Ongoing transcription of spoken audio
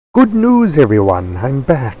Good news, everyone! I'm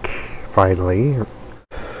back, finally,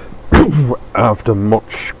 after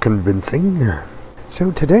much convincing.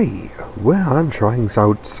 So today, I'm trying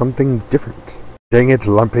out something different. Dang it,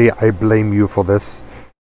 Lumpy, I blame you for this.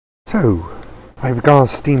 So, I've got a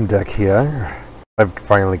Steam Deck here. I've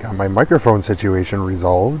finally got my microphone situation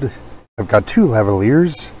resolved. I've got 2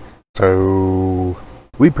 lavaliers, so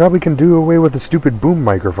we probably can do away with the stupid boom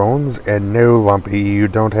microphones, and no, Lumpy, you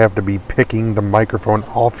don't have to be picking the microphone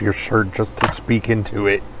off your shirt just to speak into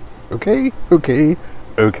it. Okay? Okay.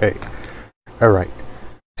 Okay. Alright.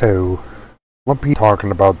 So, Lumpy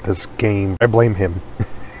talking about this game. I blame him.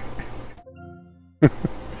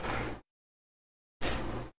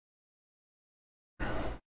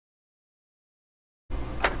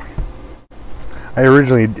 I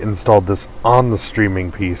originally installed this on the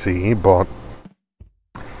streaming PC, but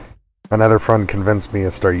another friend convinced me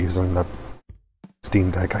to start using the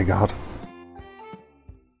Steam Deck I got.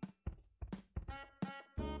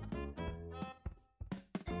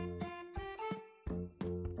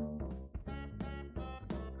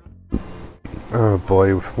 Oh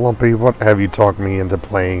boy, Lumpy, what have you talked me into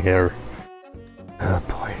playing here? Oh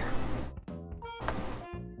boy.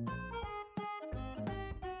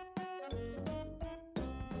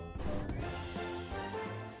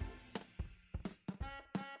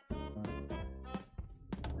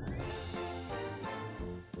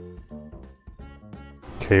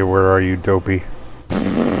 Okay, where are you, dopey?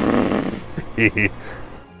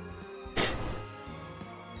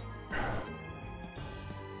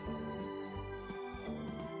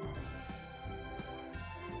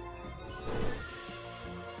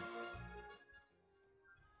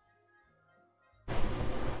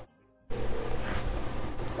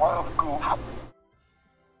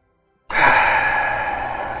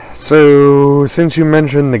 So, since you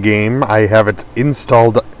mentioned the game, I have it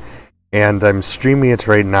installed and I'm streaming it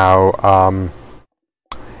right now.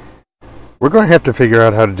 We're going to have to figure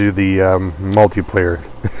out how to do the multiplayer.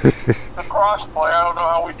 The crossplay, I don't know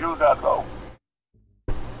how we do that though.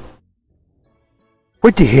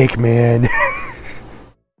 What the heck, man?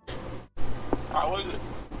 How is it?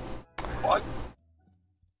 What?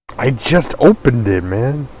 I just opened it,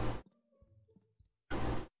 man.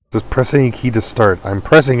 Just press any key to start. I'm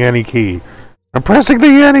pressing any key. I'm pressing the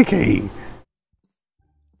any key!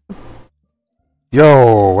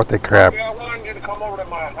 Yo, what the crap? Yeah, I wanted you to come over to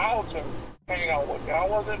my house and hang out with me. I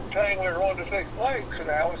wasn't saying we were going to Six Flags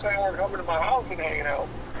today. I was saying we were coming to my house and hanging out.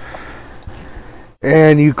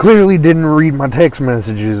 And you clearly didn't read my text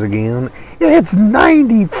messages again. It's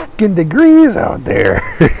 90 fucking degrees out there.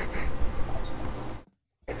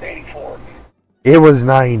 It's 84. It was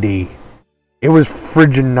 90. It was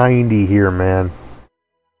frigid 90 here, man.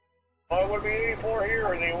 Well, it would be 84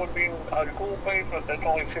 here, and it would be a cool basement that's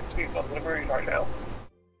only 60-something degrees right now.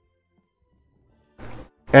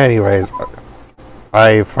 Anyways,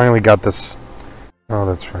 I finally got this. Oh,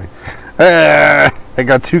 that's right. I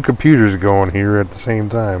got 2 computers going here at the same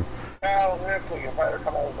time. Now, Nicky, you better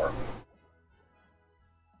come over.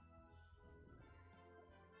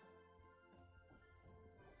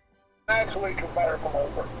 Actually, you better come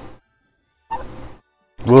over.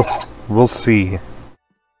 We'll see.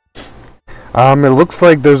 It looks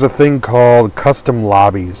like there's a thing called custom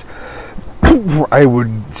lobbies. I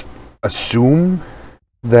would assume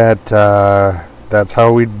that that's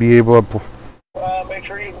how we'd be able to. Make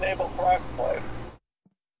sure you enable crossplay.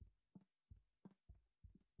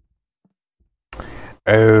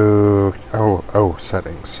 Oh,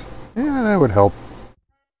 settings. Yeah, that would help.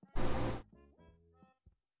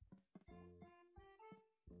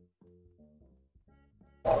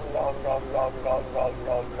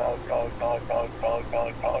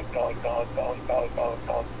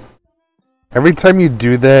 Every time you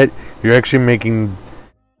do that, you're actually making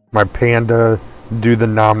my panda do the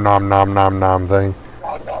nom nom nom nom nom thing.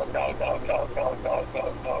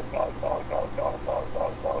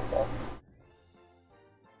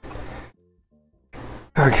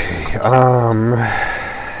 Okay,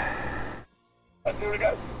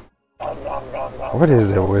 what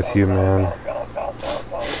is it with you, man?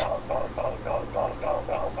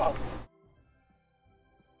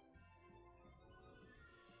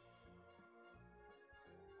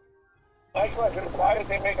 My question is, why did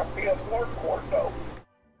they make a PS4 port, though?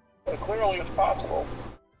 But clearly it's possible.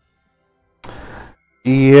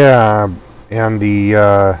 Yeah, and the,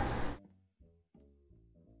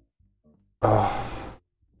 How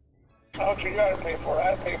much you gotta pay for it?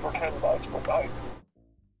 I pay for $10 per night.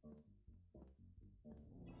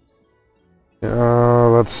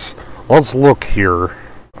 let's look here.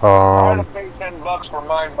 I had to pay $10 for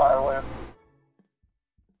mine, by the way.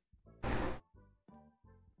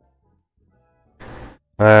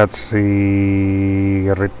 Let's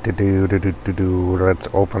see. Let's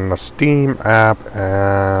open the Steam app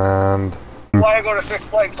and. I want to go to Six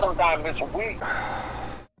Flags sometime this week.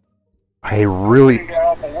 I really. Get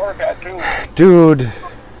off of work at 2. Dude,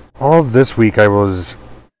 all of this week I was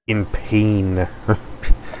in pain. And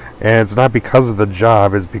it's not because of the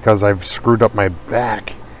job, it's because I've screwed up my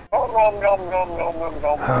back.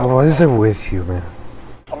 What is it with you, man?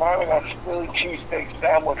 I'm having a Philly cheesesteak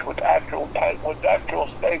sandwich with actual steak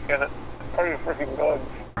in it. Pretty freaking good.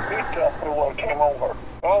 Pizza for what came over.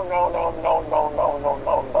 No.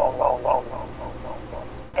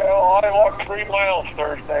 Hell, I walked 3 miles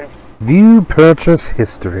Thursdays. View purchase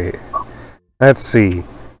history. Let's see.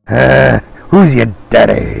 Who's your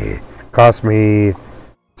daddy? Cost me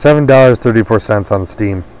 $7.34 on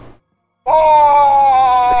Steam.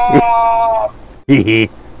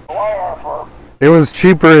 It was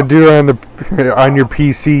cheaper to do on your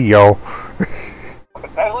PC, yo.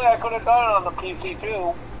 Apparently I could have done it on the PC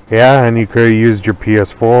too. Yeah, and you could have used your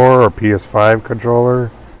PS4 or PS5 controller.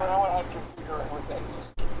 I would have to configure everything.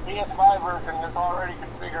 PS5 version is already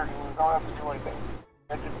configured and you don't have to do anything.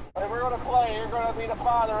 If we're going to play, you're going to be the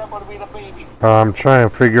father, I'm going to be the baby. I'm trying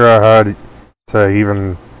to figure out how to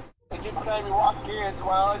even... Did you play me walk kids?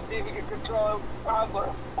 Well, let's see if you can control a toddler.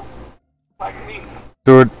 Like me.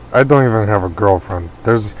 Dude, I don't even have a girlfriend.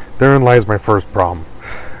 Therein lies my first problem.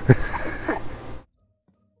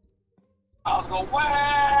 I was going,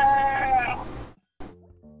 wow!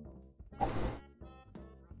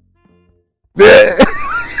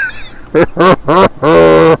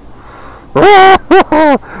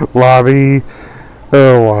 Lobby.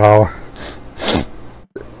 Oh, wow.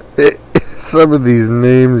 Some of these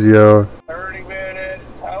names, yo. 30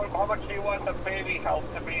 minutes. How much do you want the baby help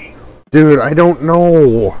to be? Dude, I don't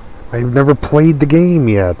know. I've never played the game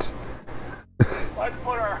yet. Let's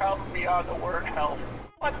put our health beyond the word health.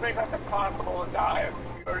 Let's make us impossible to die.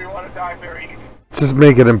 Or you want to die very easy? Just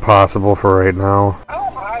make it impossible for right now.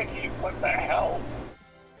 How high do you put the health?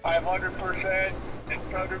 500%?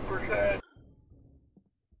 600%?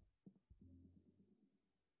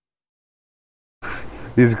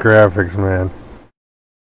 These graphics, man.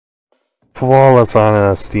 Flawless on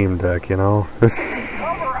a Steam Deck, you know?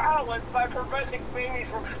 Cover outlets by preventing babies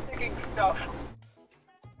from sticking stuff.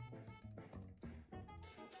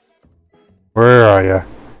 Where are ya?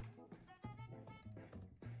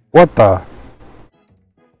 What the?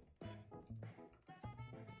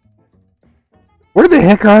 Where the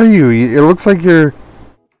heck are you? It looks like you're...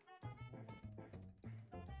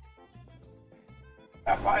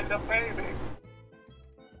 I find the baby.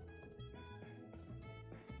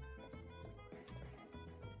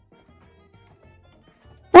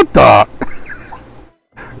 What the?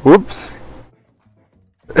 Whoops.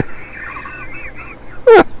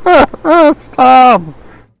 Stop.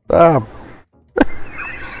 Stop.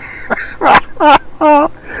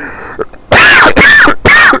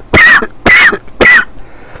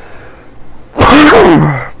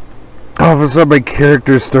 All of a sudden my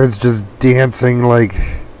character starts just dancing like...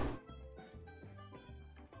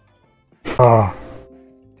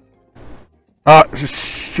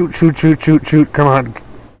 shoot, come on.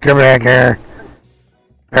 Come back here.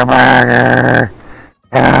 Come back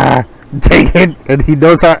here. Take it. And he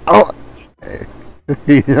knows how... Oh!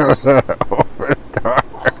 He knows how to open the door.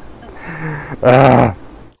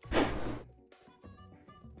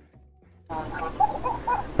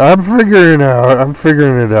 I'm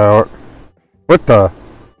figuring it out. What the?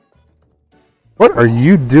 What are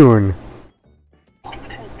you doing?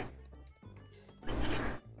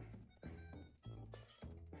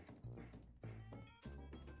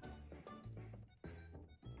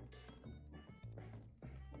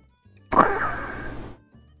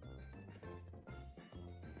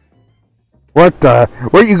 What the?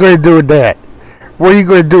 What are you gonna do with that? What are you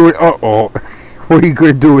gonna do with... Uh-oh. What are you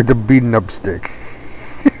gonna do with the beaten up stick?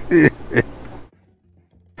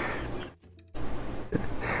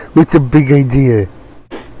 What's a big idea?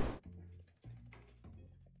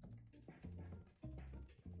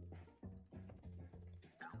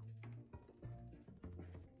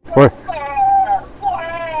 What?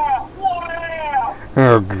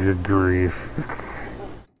 Oh, good grief.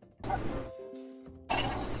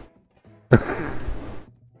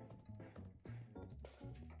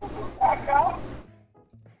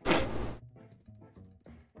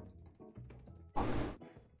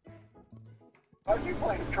 How'd you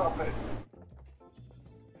play the trumpet?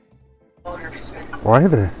 Oh, you're sick. Why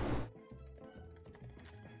the...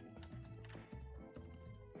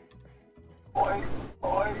 Boy.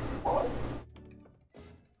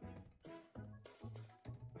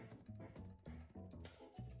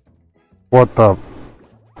 What the...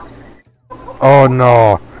 Oh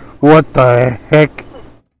no. What the heck?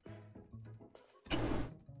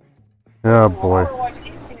 Oh boy.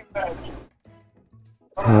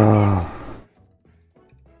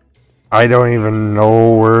 I don't even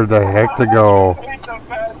know where the heck to go.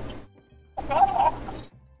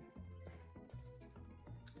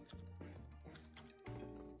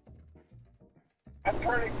 I'm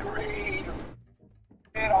turning green.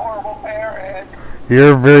 Being a horrible parent.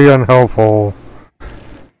 You're very unhelpful.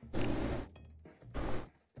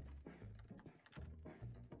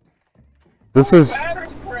 This is... Battery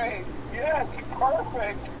trays. Yes,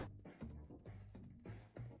 perfect.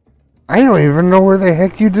 I don't even know where the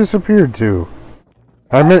heck you disappeared to.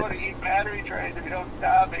 I'm going to eat battery trays if you don't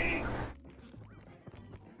stop me.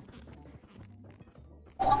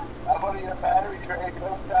 I'm going to eat a battery tray if you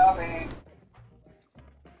don't stop me.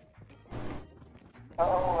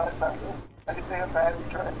 Oh, that's not good. I just ate a battery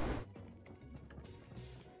tray.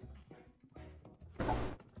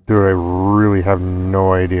 Dude, I really have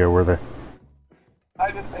no idea where the...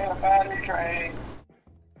 I just ate a battery tray.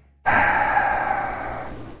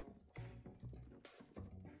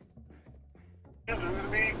 You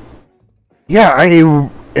lose me? Yeah, I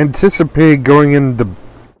anticipate going in the...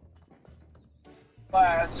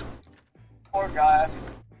 Glass. Or glass.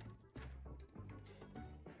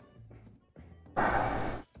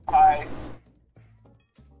 Hi.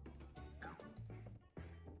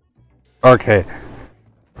 Okay.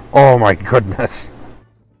 Oh my goodness.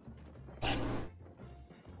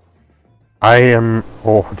 I am...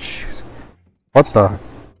 Oh, jeez. What the...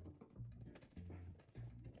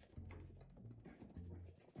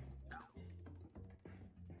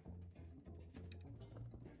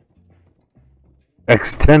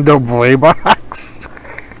 Extendo play box?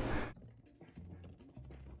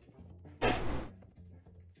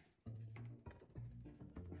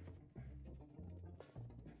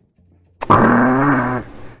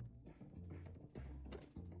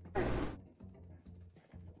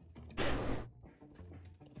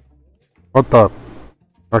 What the...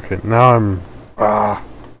 Okay, now I'm...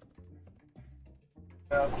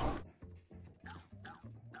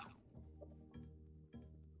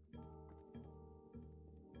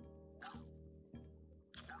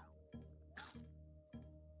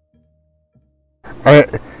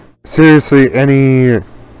 Seriously, any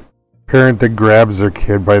parent that grabs their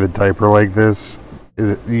kid by the diaper like this,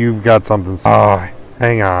 you've got something... Oh,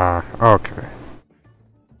 hang on. Okay.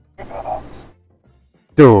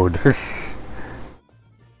 Dude.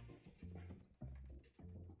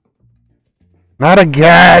 Not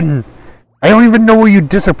again! I don't even know where you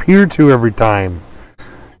disappear to every time.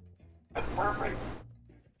 That's perfect.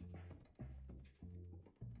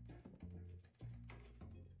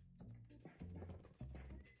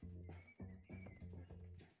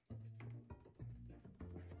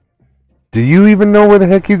 Do you even know where the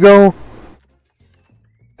heck you go?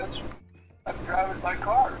 I'm driving my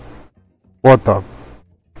car. What the...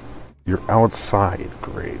 You're outside.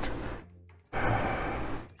 Great.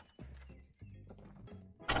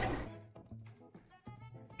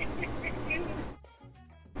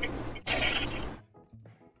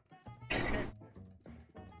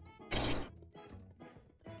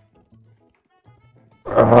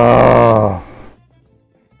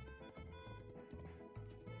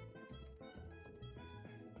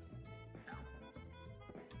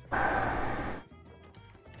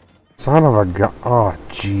 Son of a gun. Oh,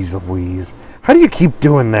 jeez Louise. How do you keep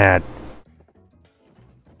doing that?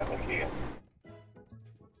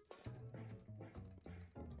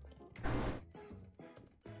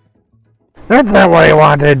 That's not what I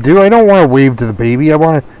wanted to do. I don't want to wave to the baby. I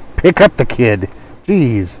want to pick up the kid.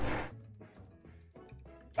 Jeez.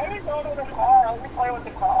 I didn't go to the car. I didn't play with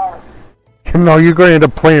the car. No, you're going to end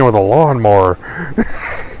up playing with a lawnmower.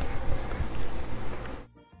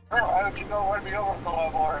 How did you know where to be over with the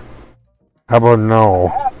lawnmower? How about no?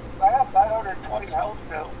 I have 920 health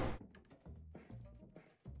still.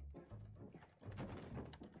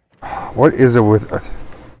 What is it with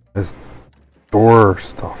this door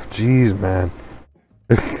stuff? Jeez, man.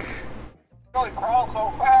 You only crawl so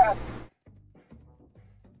fast.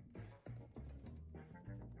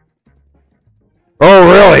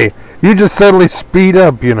 Oh, really? You just suddenly speed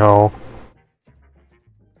up, you know.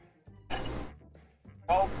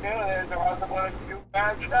 Don't do it, or I wasn't going to do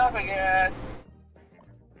bad stuff again.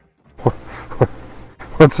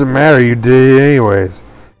 What's the matter? You did it anyways.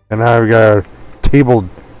 And now I've got a table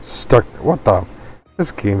stuck. What the?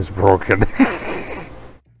 This game's broken.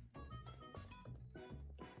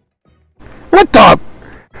 What the?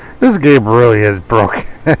 This game really is broken.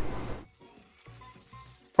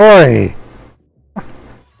 Oi!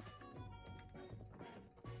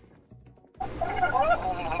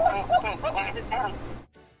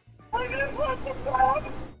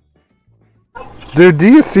 Dude, do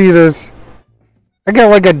you see this? I got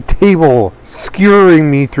like a table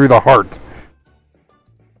skewering me through the heart.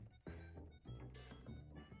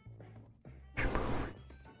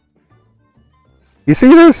 You see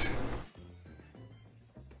this?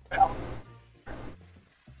 Yeah.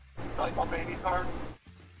 Like my baby card.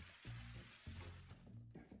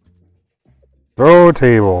 Throw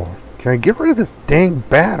table. Can I get rid of this dang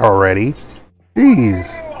bat already?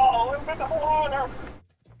 Jeez. Oh, I'm in the water.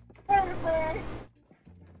 I'm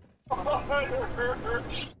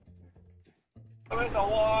in the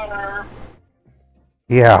water.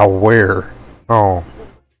 Yeah, where? Oh.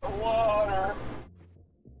 The water.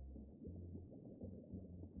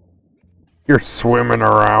 You're swimming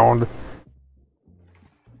around.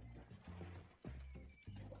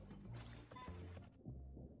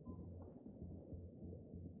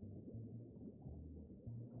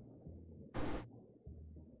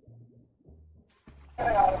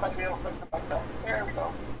 I might be able to fix it myself. There we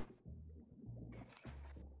go.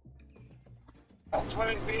 That's when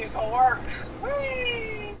it vehicle works.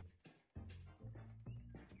 Whee!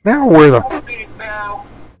 Now where the I'll be now.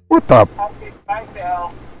 what the? I'll be right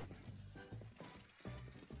now.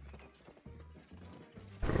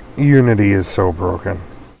 Unity is so broken.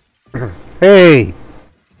 Hey!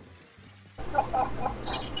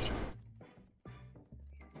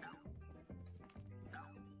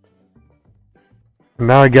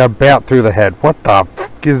 Now I got bat through the head. What the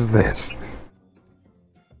fuck is this?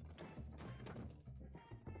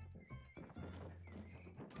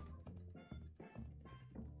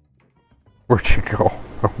 Where'd you go?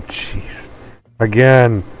 Oh, jeez.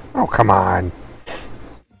 Again. Oh, come on.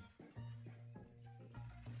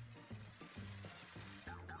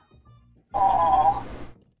 Aww.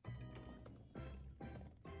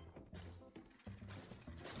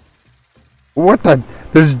 What the?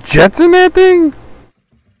 There's jets in that thing?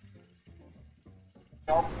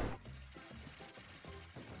 Nope.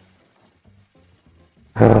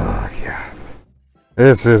 Oh, yeah.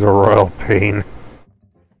 This is a royal pain.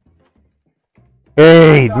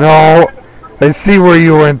 Hey, no! I see where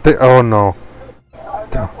you went there. Oh, no. I'm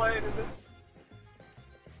not playing in this.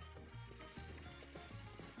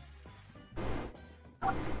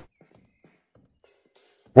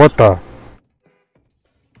 What the?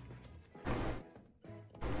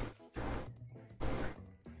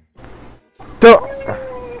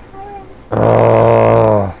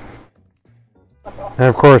 And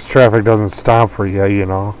of course, traffic doesn't stop for you, you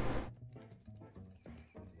know.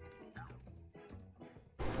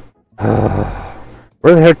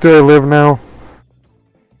 Where the heck do I live now?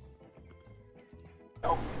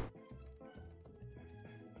 Nope.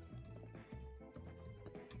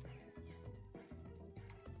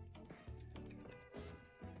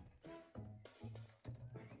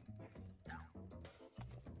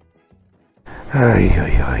 Ay,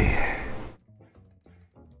 ay, ay.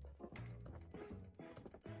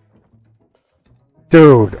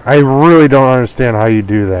 Dude, I really don't understand how you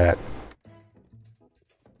do that.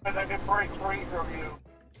 And I did break free from you.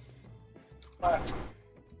 Left.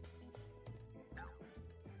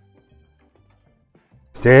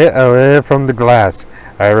 Stay away from the glass.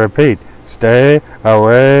 I repeat, stay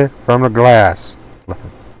away from the glass.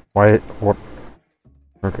 Why? What?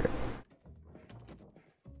 Okay.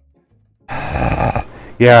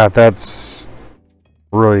 Yeah, that's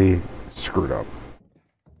really screwed up.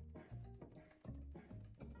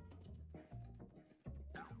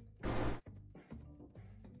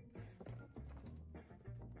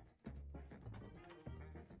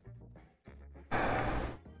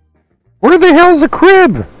 Where the hell's the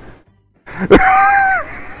crib?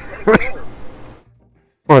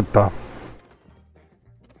 What the f...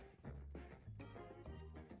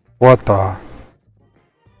 What the...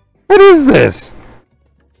 What is this?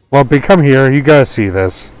 Lumpy, come here. You gotta see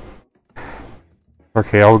this.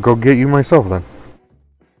 Okay, I'll go get you myself then.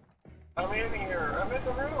 I'm in here. I'm in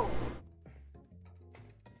the room.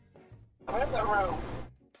 I'm in the room.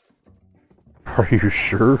 Are you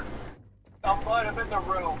sure? I'm fine. I'm in the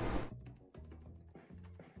room.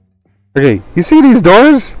 Okay, you see these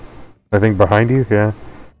doors? I think behind you, yeah.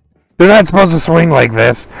 They're not supposed to swing like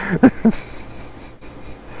this.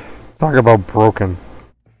 Talk about broken.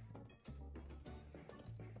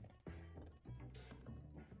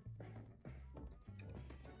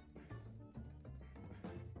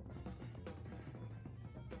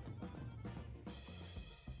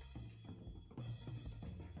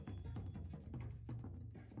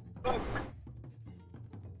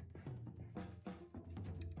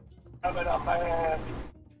 Coming up my hand.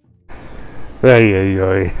 Ay, ay,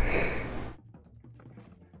 ay.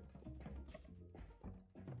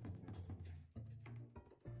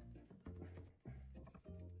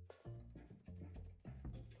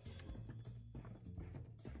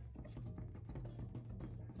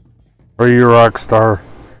 Are you a rock star?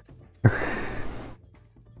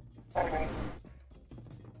 Maybe.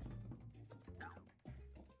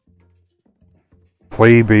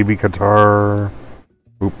 Play baby guitar.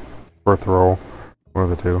 Oop. Or throw.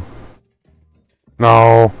 One of the two.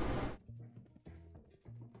 No.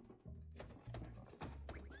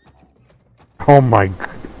 Oh my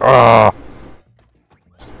god.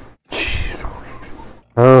 Jeez.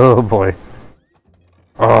 Oh boy.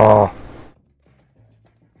 Oh.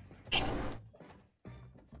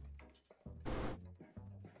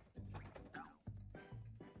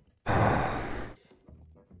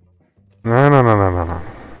 No, no, no, no, no, no.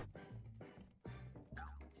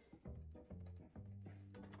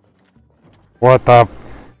 What the?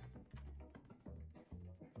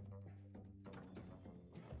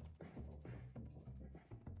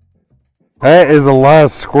 That is a lot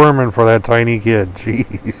of squirming for that tiny kid.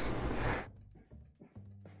 Jeez.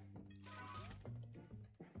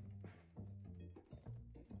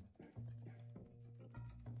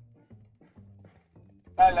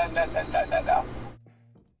 La, la, la, la, la, la, la.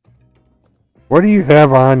 What do you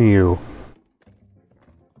have on you?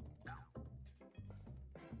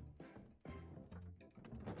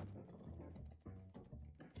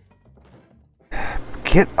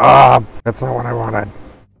 Get up! That's not what I wanted.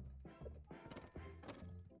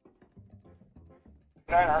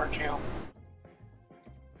 That hurt you.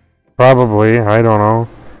 Probably. I don't know.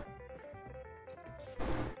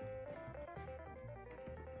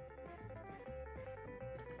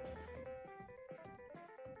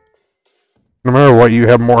 No matter what, you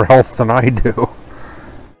have more health than I do.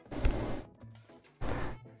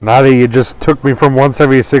 Now that you just took me from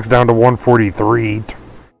 176 down to 143.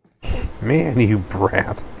 Man, you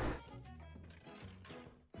brat.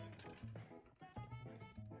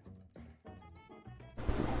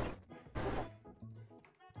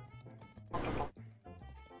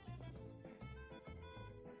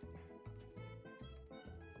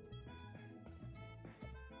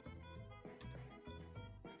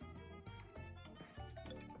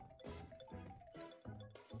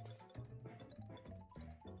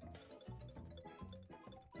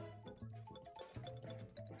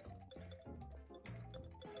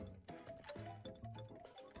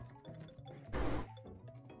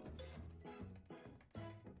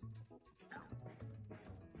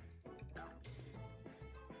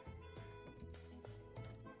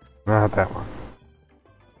 Not that one.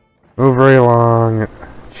 Move right along.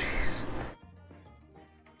 Jeez.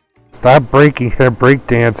 Stop break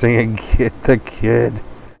dancing and get the kid.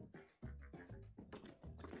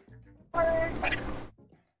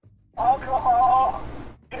 Alcohol.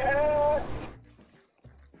 Yes.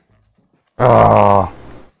 Oh.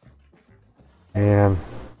 Man.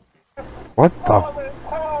 What the?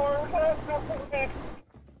 Power. That's nothing.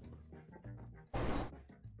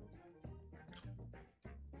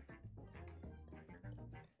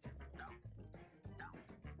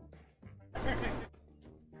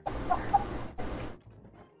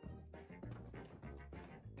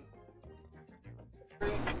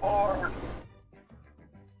 Hard.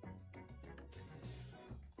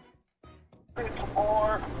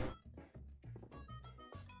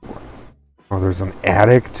 Oh, there's an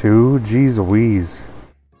attic too? Jeez Louise.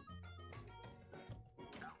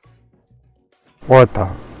 What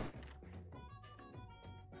the?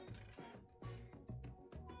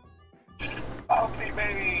 I'll see,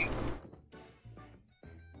 baby.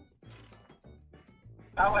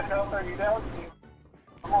 How much health are you down to?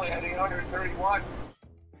 I'm only at 831.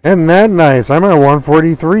 Isn't that nice? I'm at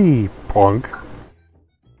 143, punk.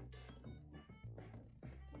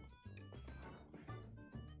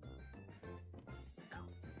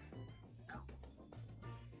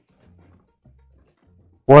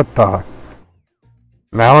 What the?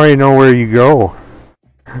 Now I know where you go.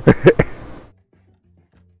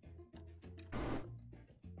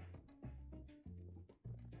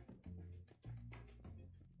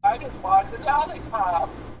 I just bought the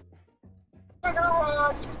lollipops. Sugar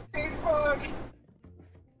rush, speed push.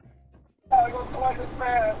 Gotta go twice as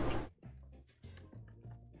fast.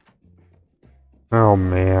 Oh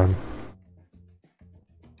man.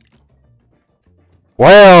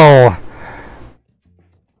 Well.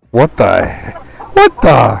 What the? What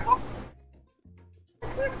the?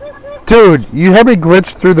 Dude, you had me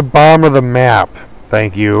glitched through the bottom of the map.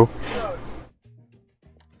 Thank you.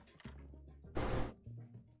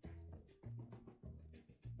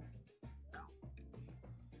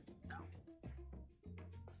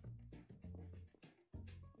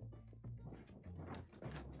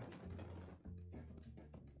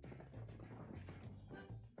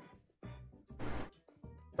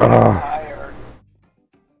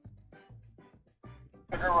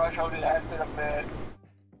 Sugar Rush only lasted a bit.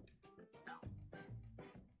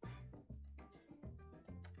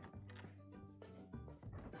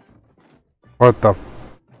 What the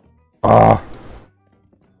ah.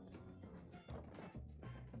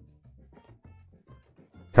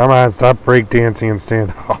 Come on, stop breakdancing and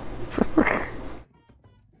stand up.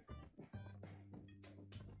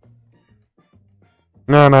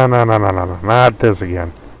 No, no, no, no, no, no, no, not this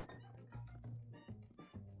again.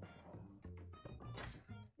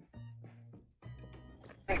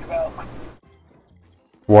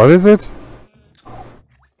 What is it?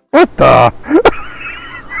 What the?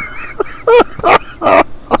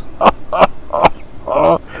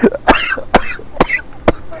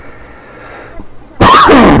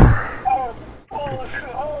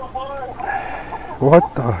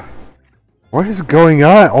 What the? What is going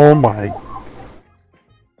on? Oh my.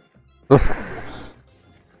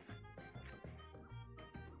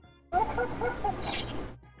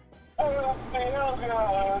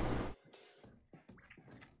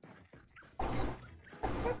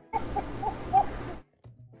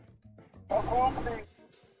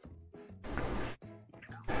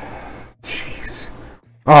 Jeez.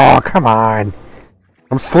 Oh, come on.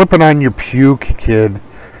 I'm slipping on your puke, kid.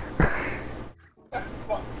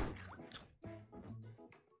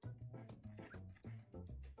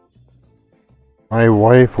 My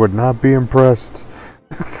wife would not be impressed.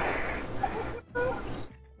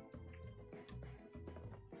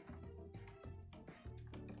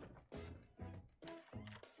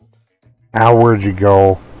 Now, where'd you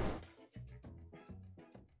go?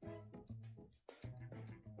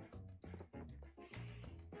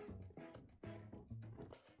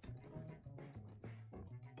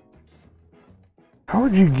 How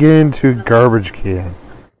would you get into a garbage can?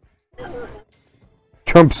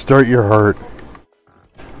 Jumpstart your heart.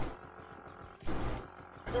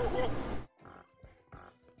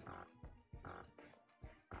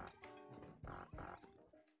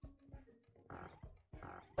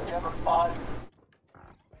 You have a body.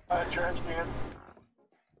 A trash can.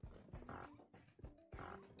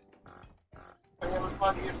 I have a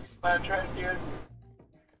body. A trash can.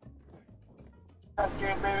 Trash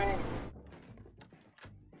can, baby.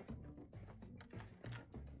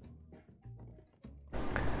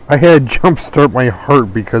 I had to jumpstart my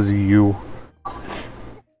heart because of you.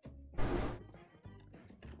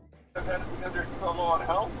 That's because you're so low on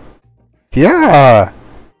health? Yeah!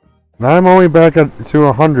 Now I'm only back at to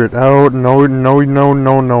 100. Oh, no, no, no,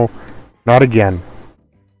 no, no. Not again.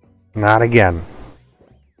 Not again.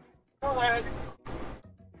 Go ahead.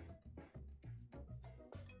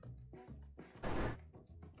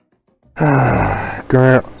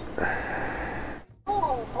 Girl.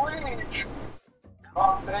 Ooh, bleach.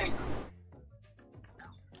 Cross eight.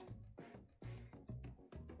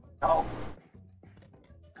 No.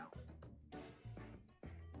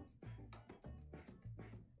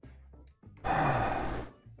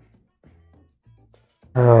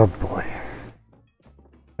 Oh boy.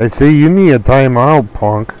 I say you need a timeout,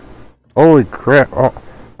 punk. Holy crap. Oh,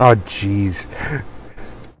 oh jeez.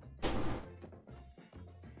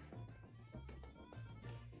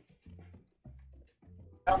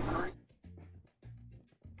 I'm green.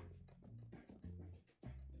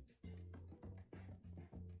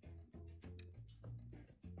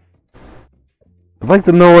 I'd like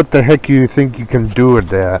to know what the heck you think you can do with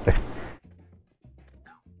that.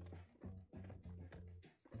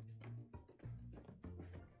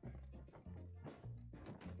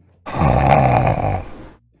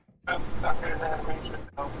 I'm stuck in an animation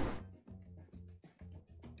now.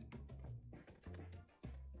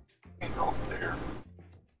 Can't go upstairs.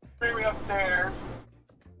 Bring me upstairs.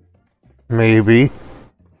 Maybe.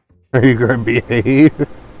 Are you gonna behave?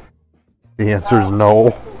 The answer is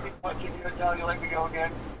no. You let me go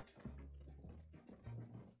again.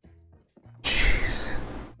 Jeez.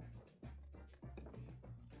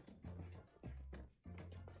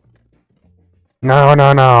 No,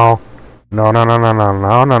 no, no. No, no, no, no, no,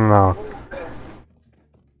 no, no, no.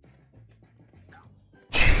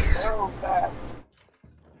 Jeez. Oh, that.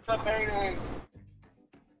 The painting.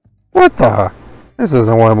 What the? This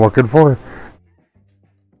isn't what I'm looking for.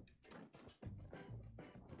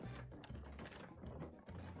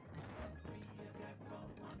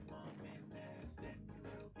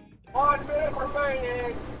 1 minute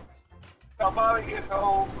remaining. Till Bobby gets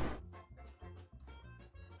home.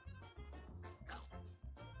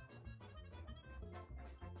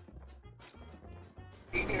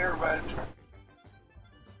 Eat everybody.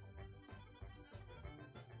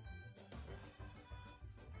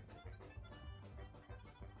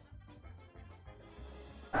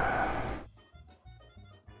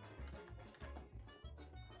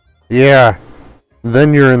 Yeah,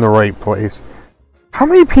 then you're in the right place. How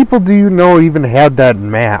many people do you know even had that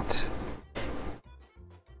mat?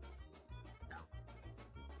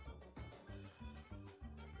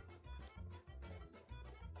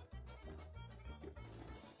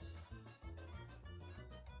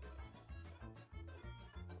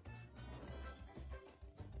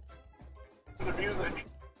 The music.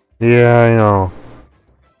 Yeah, I know.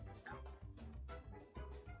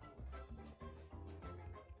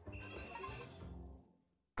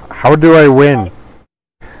 How do I win?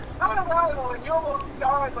 I don't know, you almost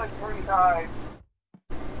died like 3 times.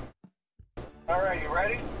 Alright, you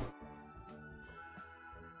ready?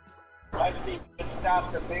 I just need to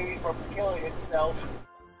stop the baby from killing itself.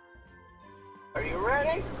 Are you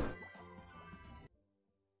ready?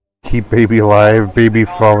 Keep baby alive, baby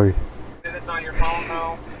follow. It's on your phone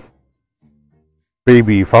now.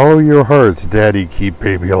 Baby, follow your heart, daddy, keep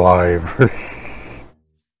baby alive.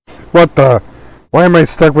 What the? Why am I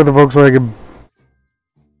stuck with the Volkswagen?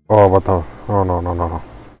 Oh, what the? Oh, no, no, no, no.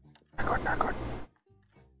 Not good, not good.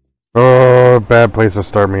 Oh, bad place to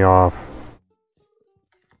start me off.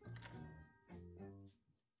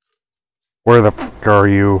 Where the f*** are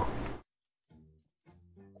you?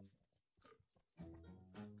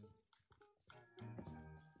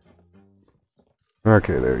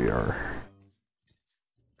 Okay, there you are.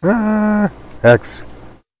 Ah, X.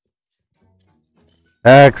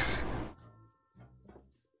 X.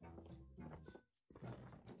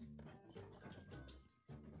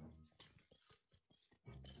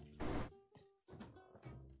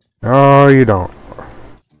 Oh, you don't.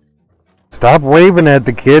 Stop waving at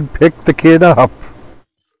the kid. Pick the kid up.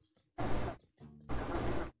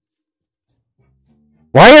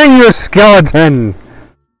 Why are you a skeleton?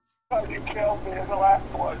 You killed me in the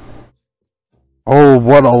last one. Oh,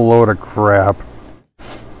 what a load of crap.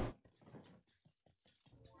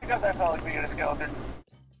 Because I felt like being a skeleton.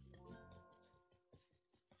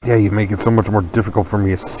 Yeah, you make it so much more difficult for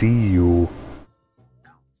me to see you.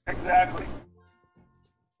 Exactly.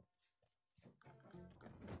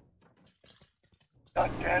 That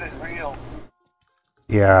dead is real.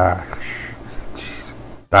 Yeah. Jeez.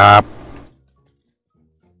 Stop.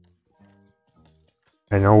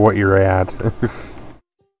 I know what you're at.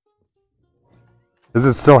 Is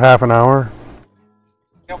it still half an hour?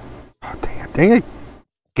 Yep. Oh, dang it. Dang it.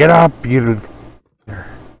 Get up, you... There.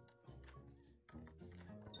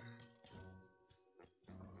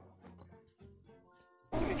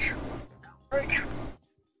 Reach. Reach.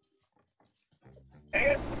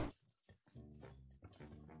 And...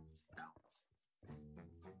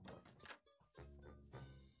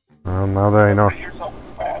 Well, now that I know... You're so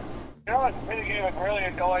fast. You know, this minigame is really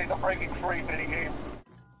annoying, the breaking free minigame.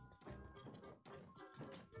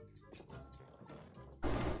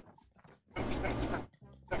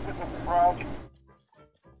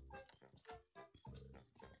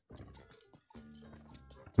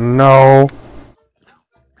 No.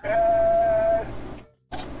 Yes!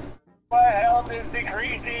 My health is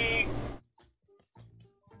decreasing!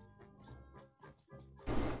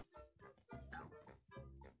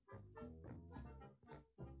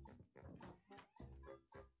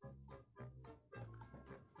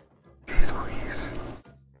 Jeez Louise.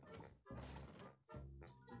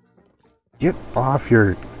 Get off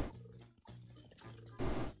your...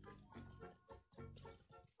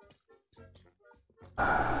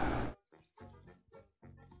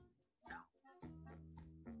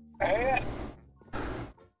 And...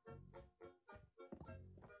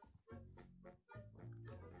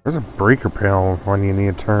 There's a breaker panel when you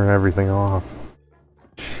need to turn everything off.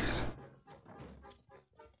 Jeez.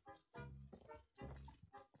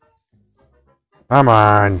 Come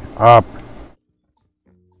on, up.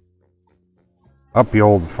 Up, you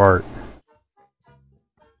old fart.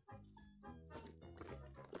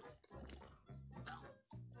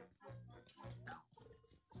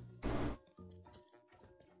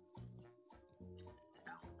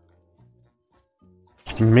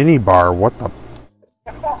 Mini bar, what the?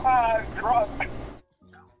 I'm drunk.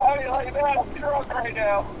 How do you like that? I'm drunk right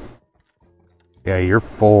now. Yeah, you're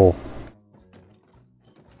full.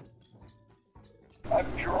 I'm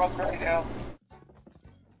drunk right now.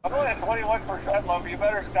 I'm only at 21% love. You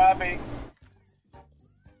better stop me.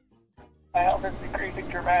 My health is decreasing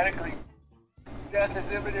dramatically. Death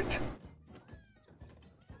is imminent.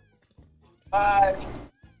 5,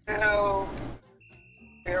 2,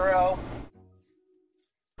 0.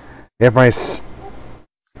 If my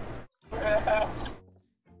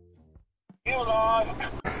You lost.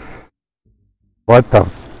 what the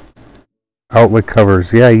outlet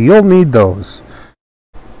covers? Yeah, you'll need those.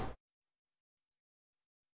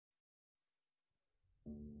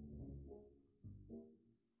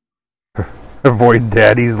 Avoid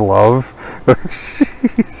daddy's love.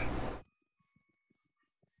 Jeez.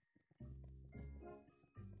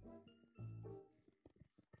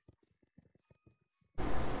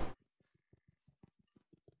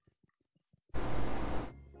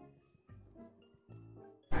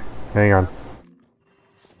 Hang on.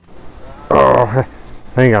 Oh,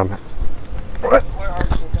 hang on. What?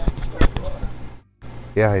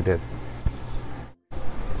 Yeah, I did.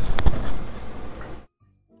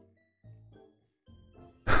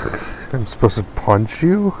 I'm supposed to punch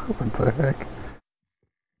you? What the heck?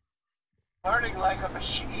 Learning like a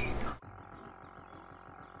machine.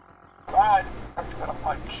 God, I'm just gonna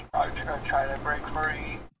punch. I'm just gonna try to break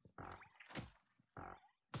free.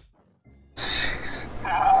 Jeez.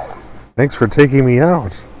 Ow. Thanks for taking me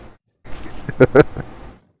out.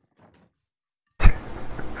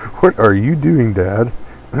 What are you doing, Dad?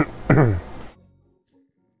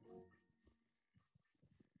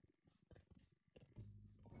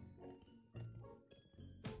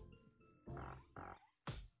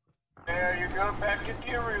 There you go, back into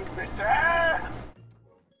your room, mister. Ah!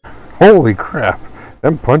 Holy crap.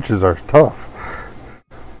 Them punches are tough.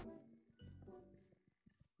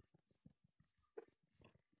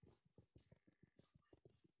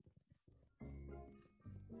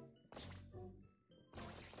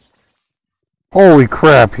 Holy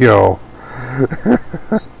crap, yo.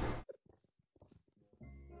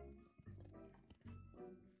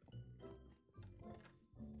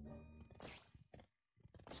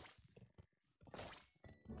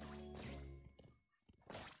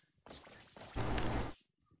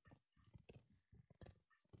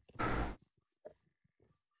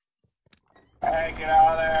 Hey, get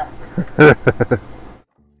out of there.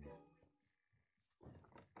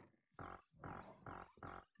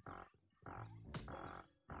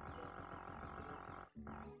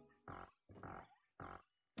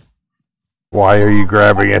 Why are you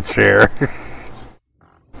grabbing a chair?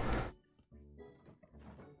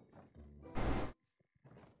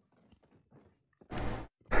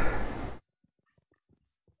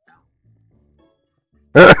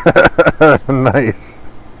 Nice.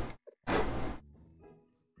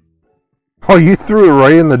 Oh, you threw it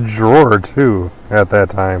right in the drawer, too, at that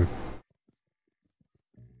time.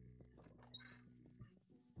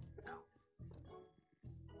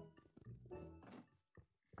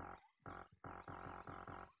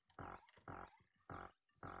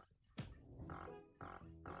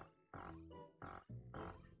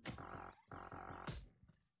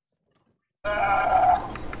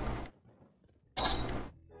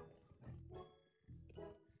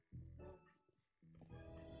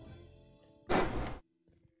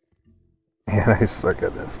 Man, I suck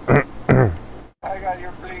at this. I got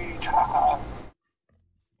your bleach, haha.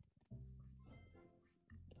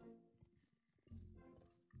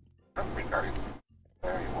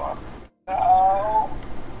 There you are. No.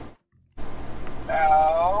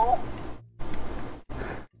 No.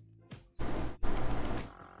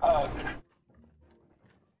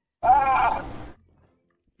 Ah!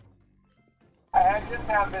 I didn't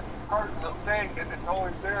have this personal thing and it's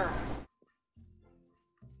always there.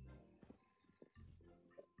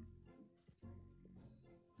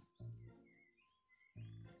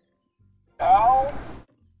 No.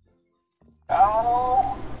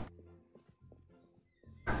 No.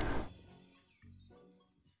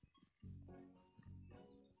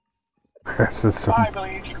 Grass is so, Bye,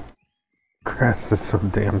 bleach. grass is so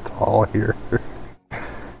damn tall here.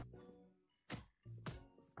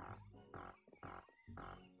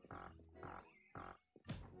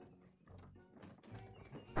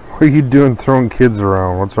 What are you doing throwing kids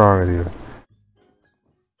around? What's wrong with you?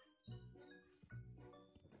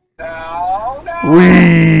 No, no.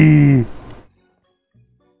 Whee!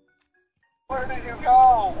 Where did you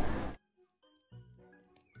go?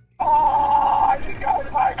 Oh, I didn't go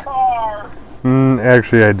in my car.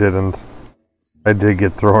 Actually, I didn't. I did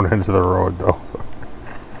get thrown into the road, though.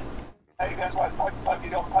 Hey, that's why punch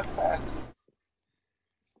you don't punch fast.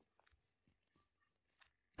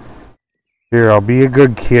 Here, I'll be a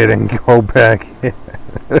good kid and go back in.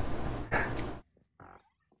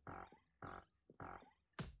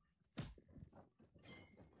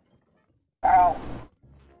 Ow.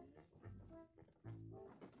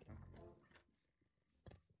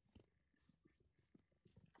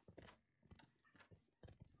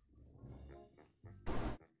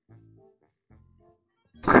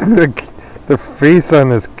 The face on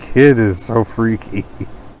this kid is so freaky.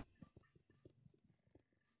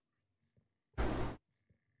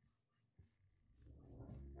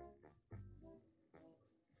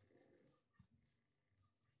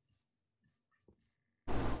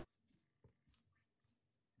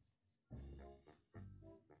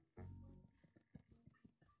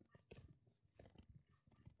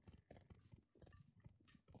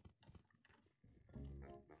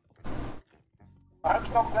 I'm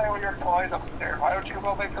still playing with your toys up there. Why don't you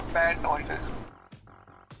go make some bad noises?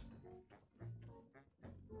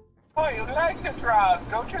 Oh, you like the drums.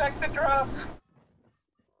 Don't you like the drums?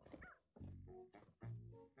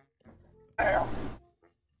 There.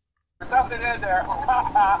 There's nothing in there.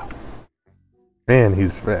 Man,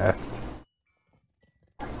 he's fast.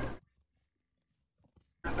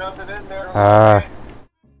 There's nothing in there.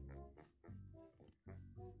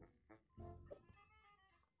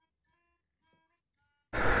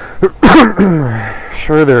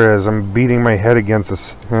 Sure there is. I'm beating my head against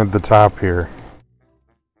the top here.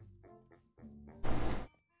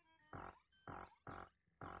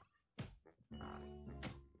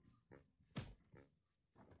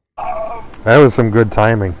 That was some good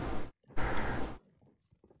timing.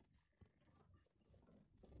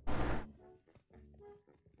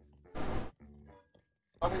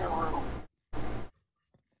 Go to your room.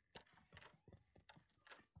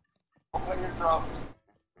 Go play your drums.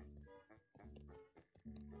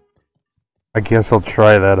 I guess I'll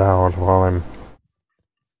try that out while I'm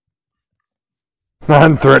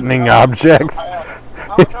non-threatening objects.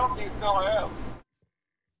 How much help do you still have?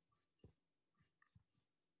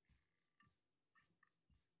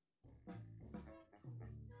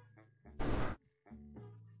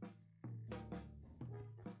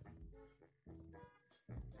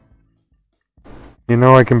 You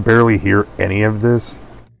know, I can barely hear any of this.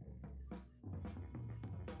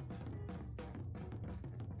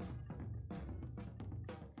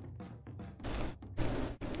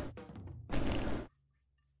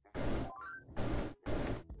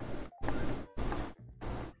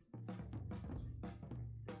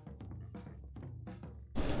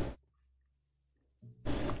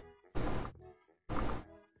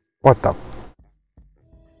 What the?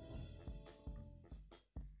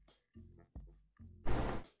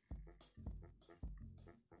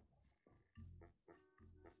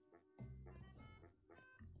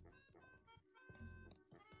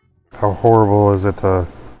 How horrible is it to...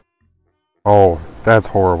 Oh, that's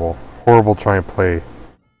horrible. Horrible trying to play.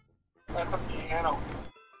 That's a piano.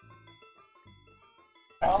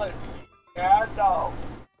 Alex, piano.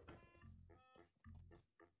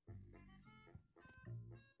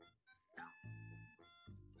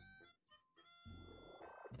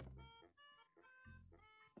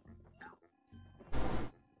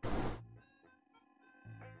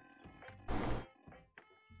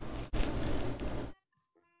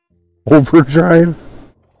 Overdrive?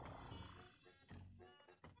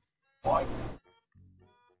 What?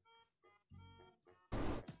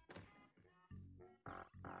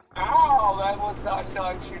 Ow, that was not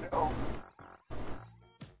nice, you know.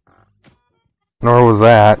 Nor was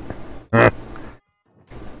that.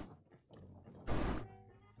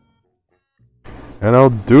 And I'll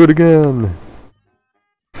do it again.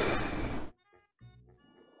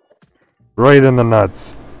 Right in the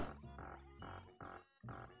nuts.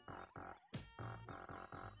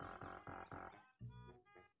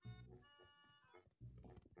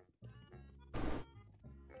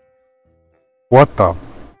 What the?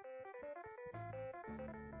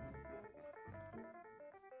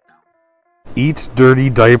 Eat dirty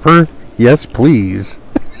diaper? Yes, please.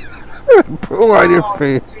 Poo on your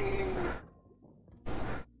face.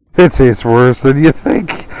 It's worse than you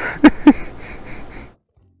think.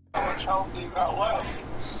 How much health do you got left?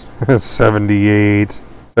 78,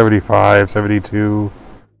 75, 72.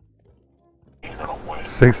 You're gonna win.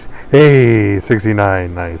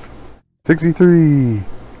 69, nice. 63.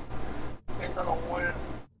 You're gonna win.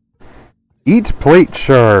 Eat plate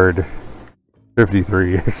shard.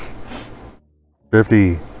 53.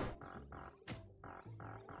 50.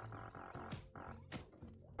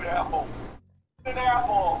 An apple. An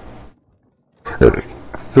apple.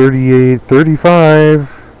 38,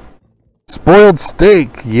 35. Spoiled steak,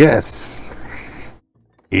 yes.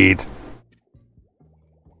 Eat.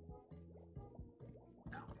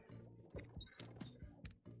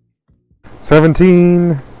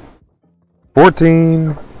 $17,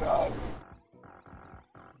 14. God.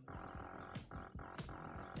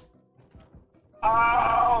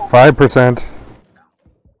 Ow! 5%.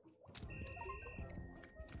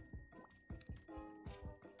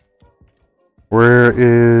 Where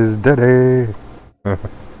is Daddy? That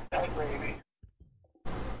baby.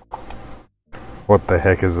 What the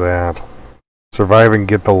heck is that? Survive and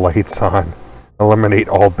get the lights on. Eliminate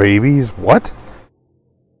all babies? What?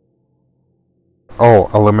 Oh,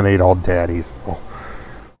 eliminate all daddies. Oh.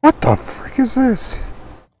 What the frick is this?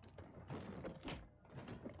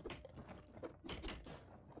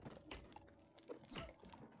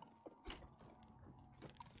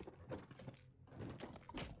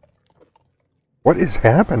 What is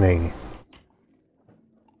happening?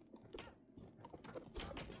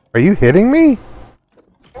 Are you hitting me?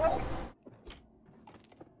 Yes.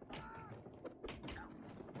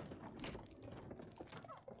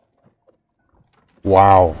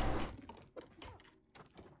 Wow.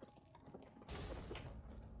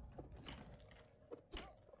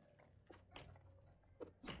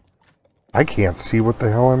 I can't see what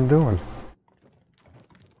the hell I'm doing.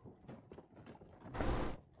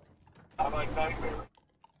 I like nightmare.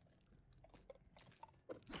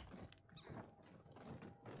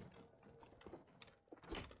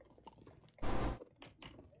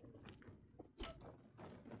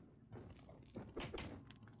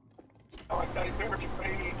 I like nightmare,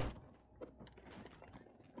 baby.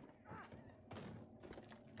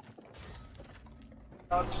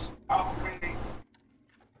 That's how many.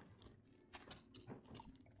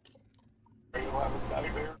 Are you having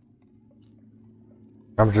nightmare?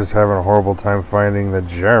 I'm just having a horrible time finding the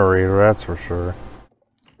generator, that's for sure.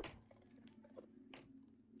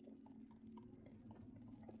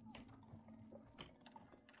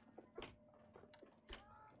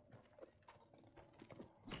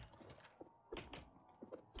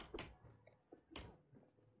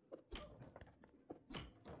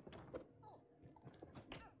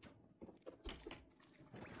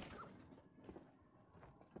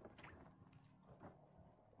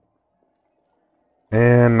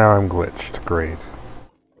 And now I'm glitched. Great.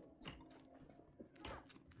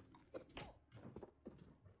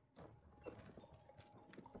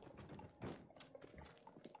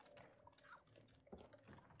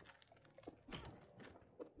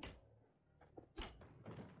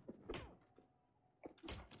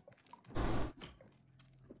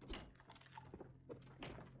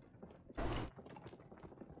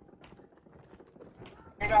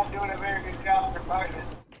 You're not doing a very good job for fighting it.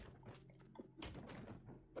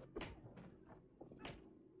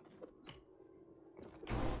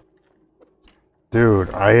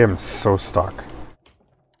 Dude, I am so stuck.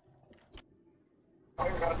 Oh,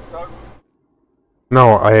 you're not stuck.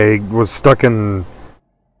 No, I was stuck in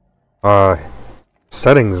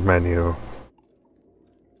settings menu.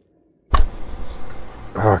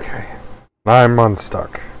 Okay. I'm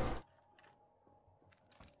unstuck.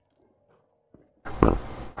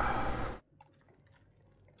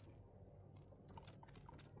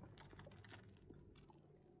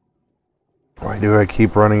 Why do I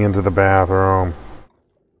keep running into the bathroom?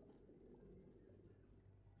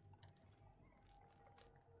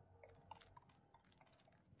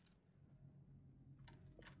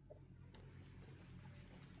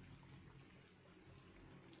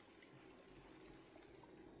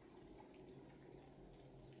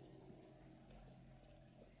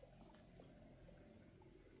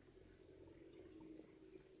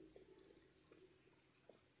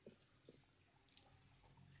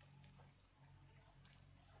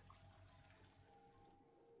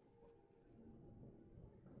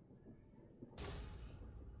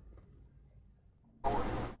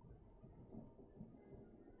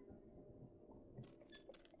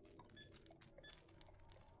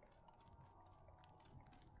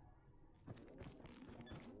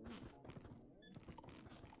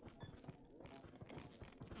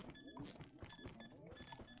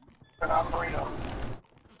 An operator.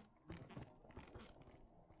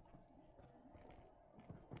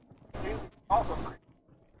 Dude, awesome.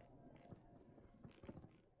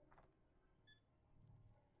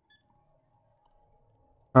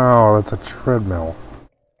 Oh, that's a treadmill.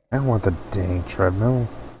 I don't want the dang treadmill.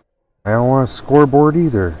 I don't want a scoreboard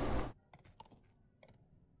either.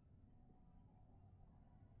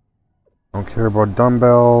 Don't care about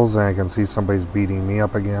dumbbells, and I can see somebody's beating me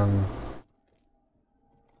up again.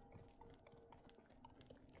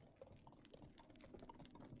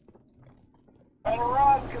 Better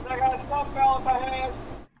run, because I got a dumbbell in my hand.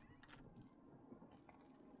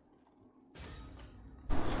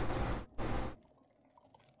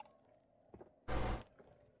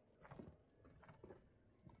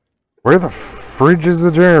 Where the fridge is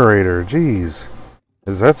the generator? Jeez.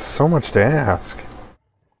 Is that so much to ask?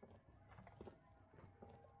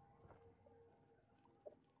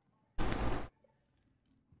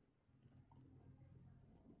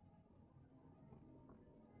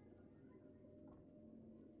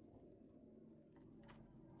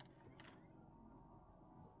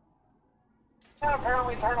 Yeah,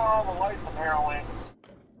 apparently turn on all the lights, apparently.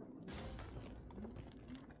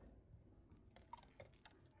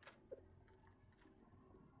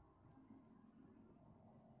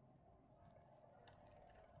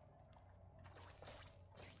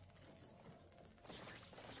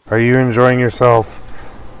 Are you enjoying yourself?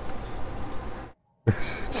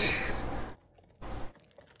 Jeez.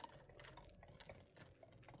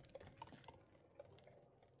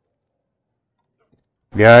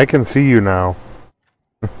 Yeah, I can see you now.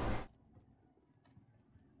 I'm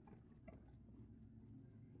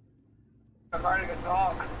riding a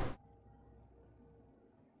dog.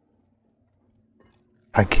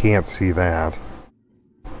 I can't see that.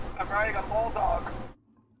 I'm riding a bulldog.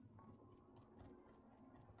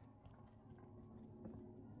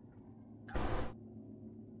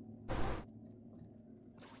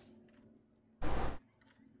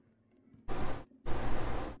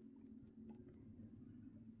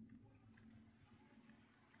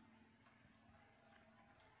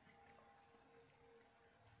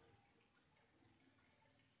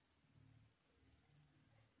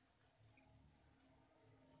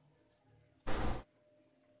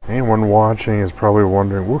 Anyone watching is probably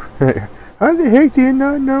wondering, how the heck do you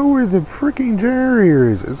not know where the freaking generator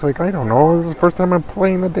is? It's like, I don't know. This is the first time I'm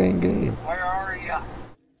playing the dang game. Where are you?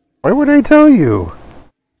 Why would I tell you?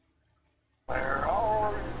 Where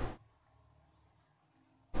are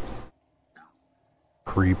you?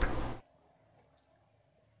 Creep.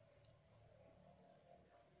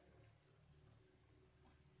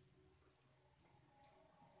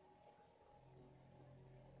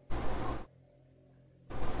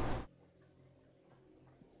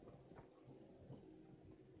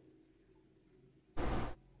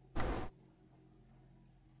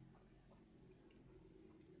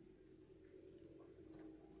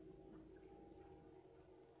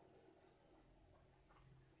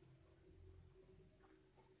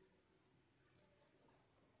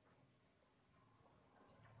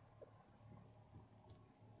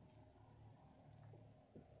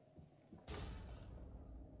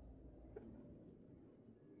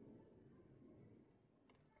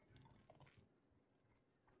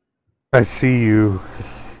 I see you.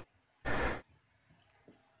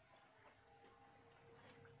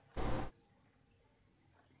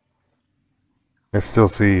 I still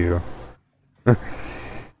see you.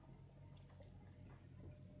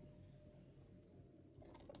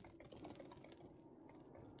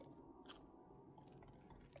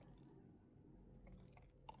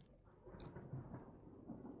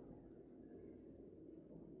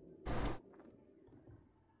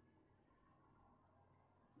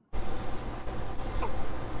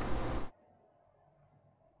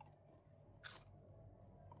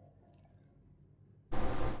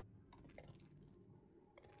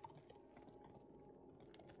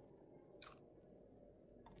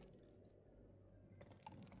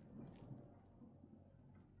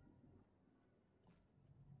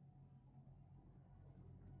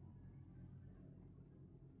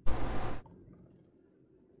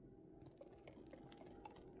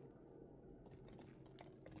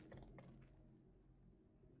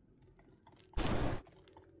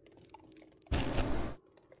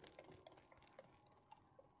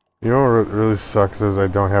 You know what really sucks is I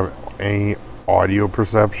don't have any audio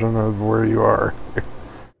perception of where you are.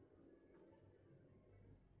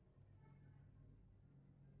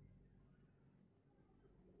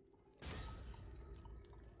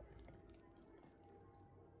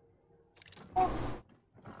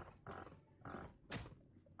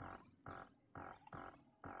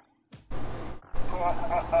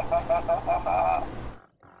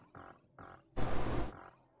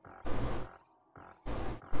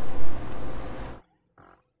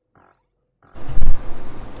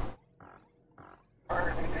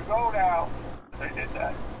 Where did you go now? They did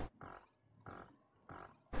that.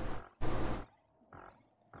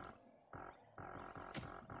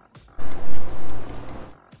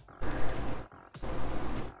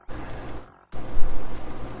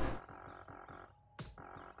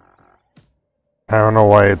 I don't know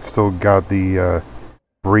why it's still got the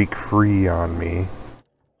break free on me.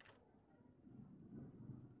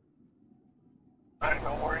 I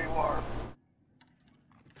know where you are.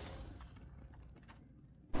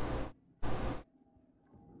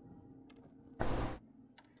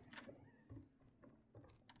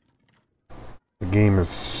 The game is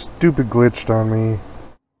stupid glitched on me.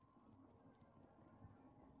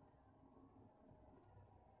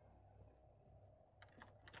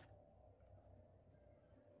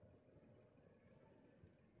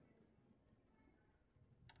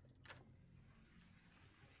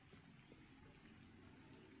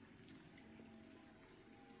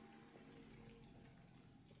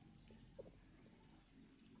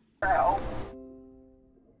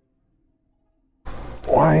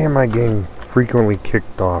 Why am I getting frequently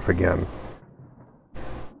kicked off again?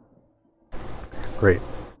 Great.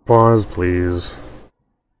 Pause, please.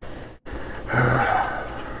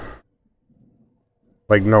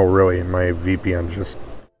 Like, no, really, my VPN just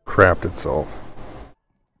crapped itself.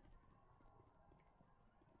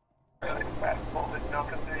 Really fast bullet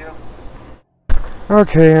nothing to you?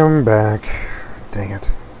 Okay, I'm back. Dang it.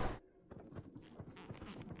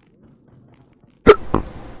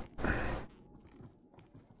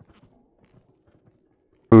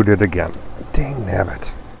 Booted again. Dang nabbit.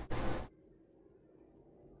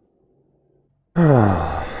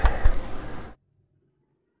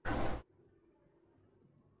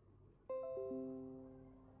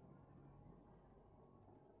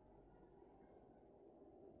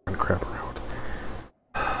 Crap around.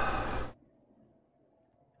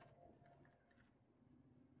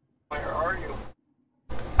 Where are you?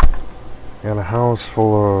 In a house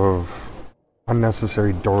full of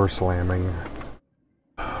unnecessary door slamming.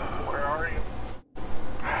 Where are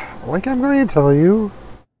you? Like I'm going to tell you,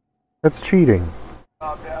 that's cheating.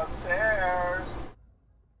 Come downstairs.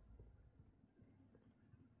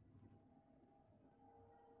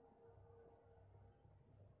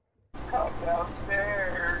 Come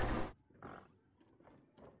downstairs.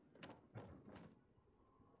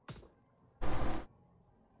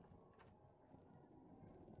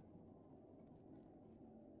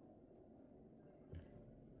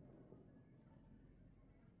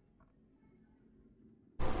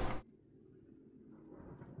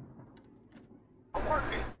 I'm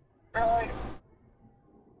working. Right.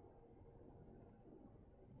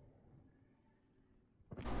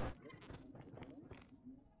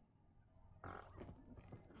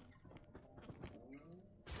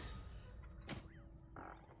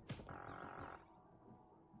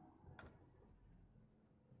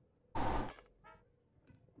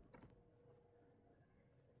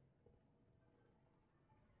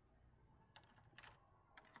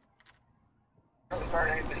 Really start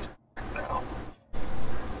hitting these now.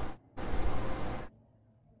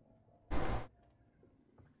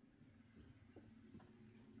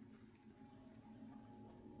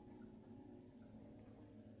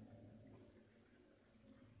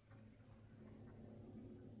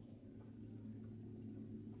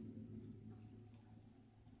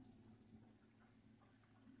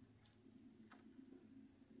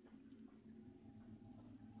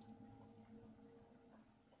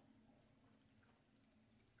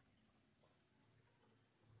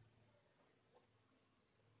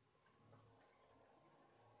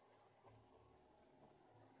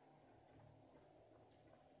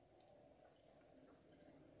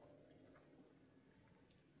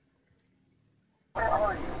 Where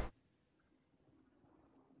are you?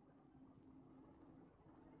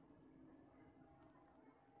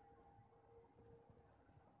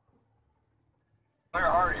 Where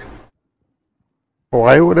are you?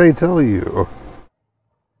 Why would I tell you?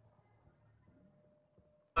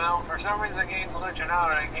 Well, for some reason I keep glitching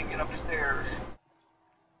out and I can't get upstairs.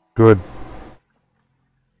 Good.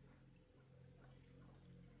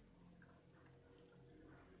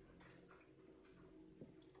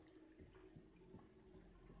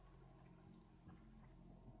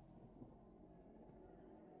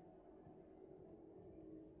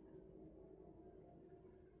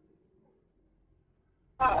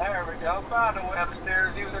 Oh, there we go. Found a way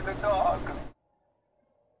upstairs using the dog.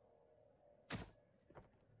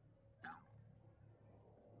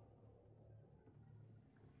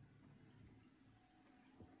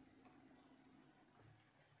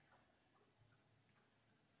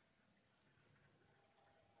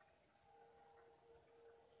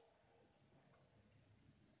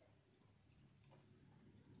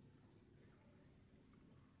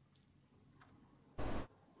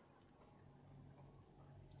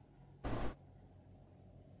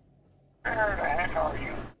 Where the heck are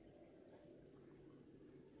you?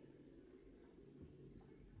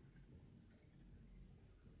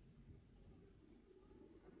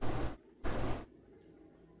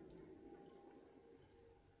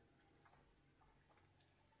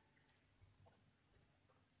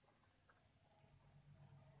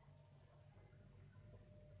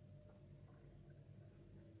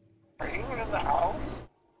 Are you in the house?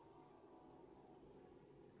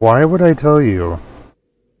 Why would I tell you?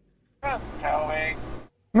 Just tell me.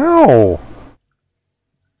 No!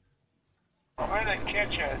 I'm in the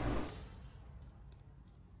kitchen.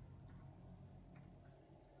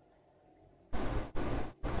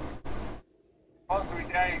 Hungry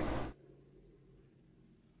day.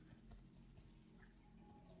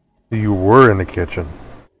 You were in the kitchen.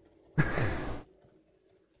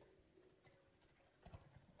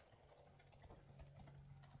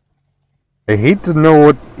 I hate to know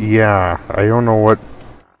what... Yeah, I don't know what...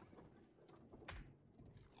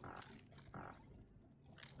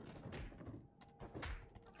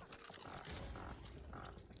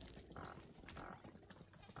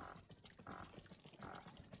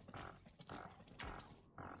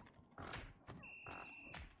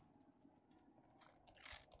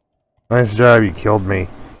 Nice job, you killed me.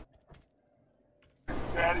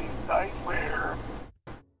 Daddy's nightmare.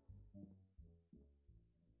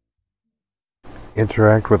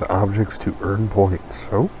 Interact with objects to earn points.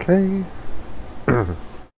 Okay.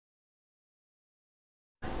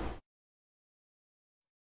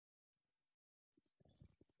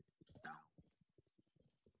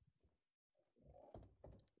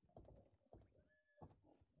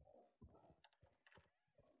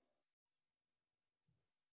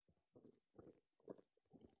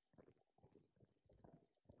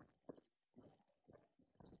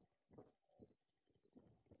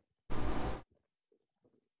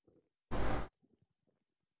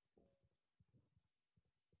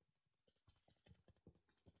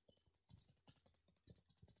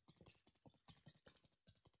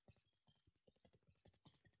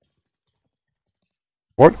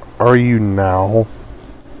 What are you now?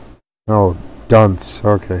 Oh, dunce.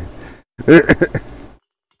 Okay.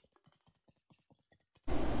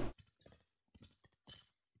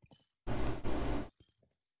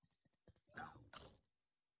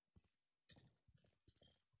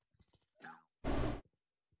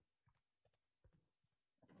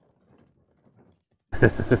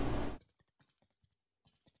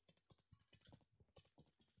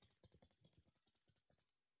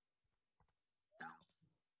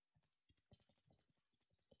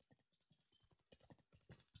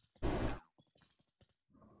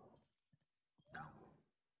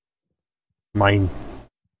 Mine.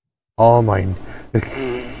 All mine.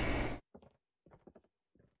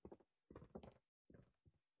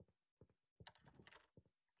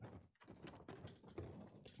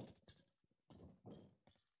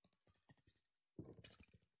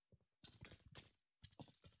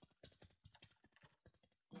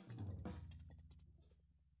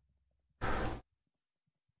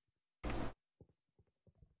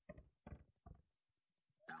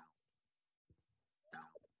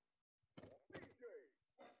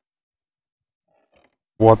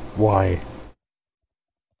 What? Why?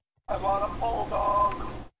 I want a bulldog.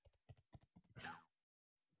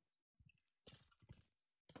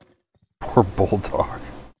 Poor bulldog.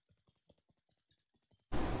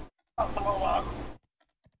 Not the bulldog.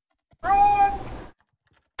 Run!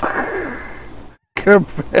 Come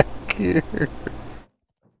back here.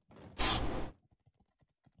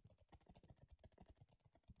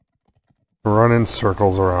 Run in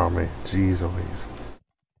circles around me. Jeez Louise.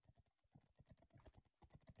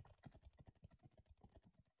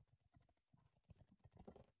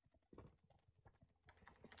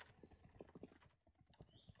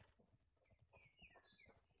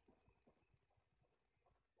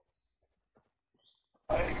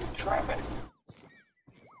 I can trap it.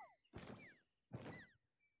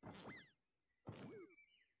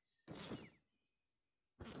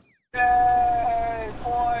 Yay!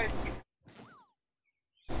 Points!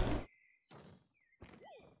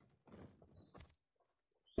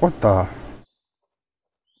 What the?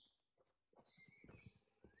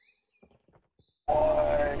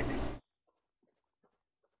 Boy.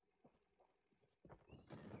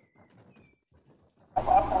 I'm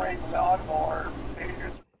operating the lawnmower.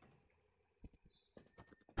 Dangerous.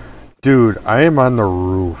 Dude, I am on the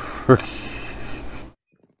roof.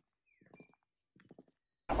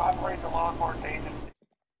 I'm operating the lawnmower dangerous.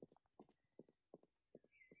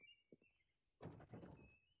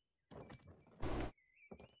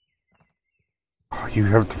 Oh, you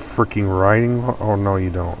have the freaking riding? Oh no, you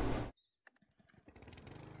don't.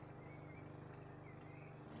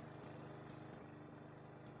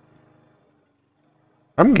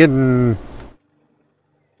 I'm getting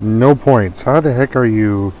no points. How the heck are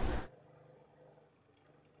you?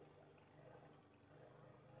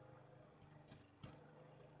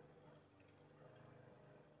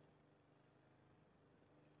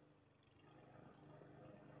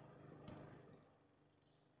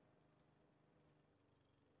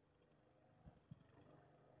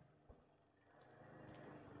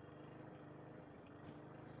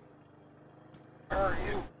 Where are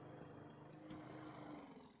you?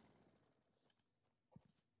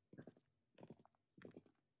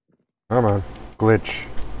 Come on. Glitch.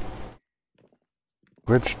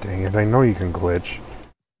 Glitch, dang it. I know you can glitch.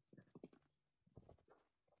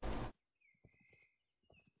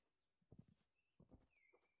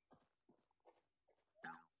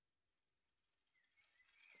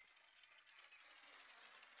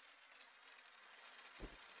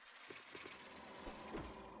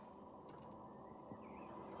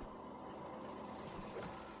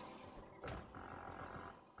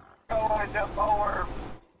 Go into mower.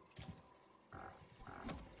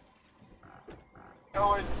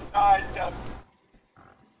 Go inside the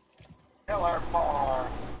killer bar.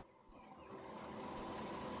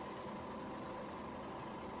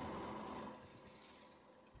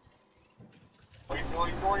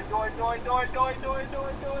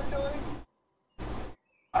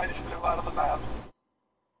 I just flew out of the map.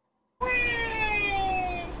 Whee!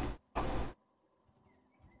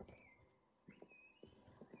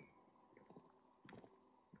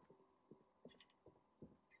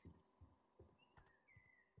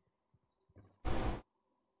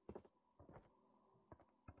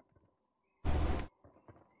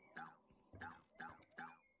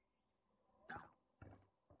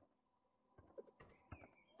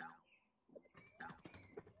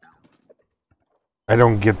 I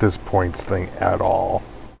don't get this points thing at all.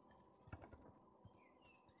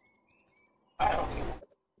 I don't even.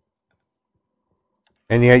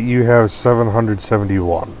 And yet you have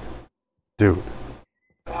 771. Dude.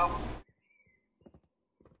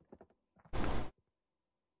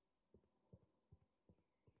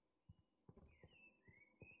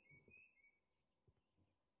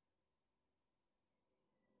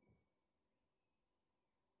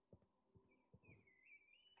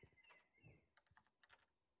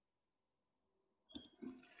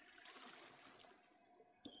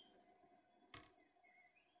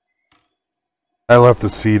 I left the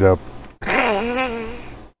seat up.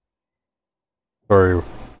 Sorry.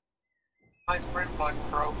 My sprint button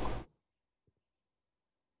broke.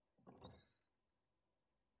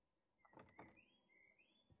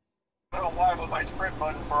 I don't know why, but my sprint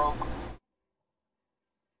button broke.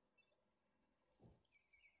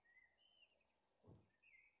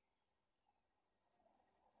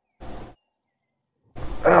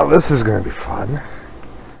 Oh, this is going to be fun.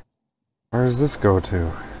 Where does this go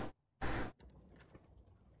to?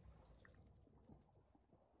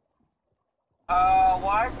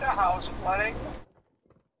 Why is the house flooding?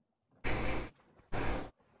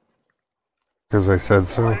 Because I said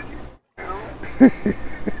so.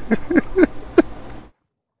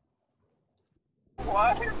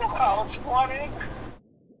 Why is the house flooding?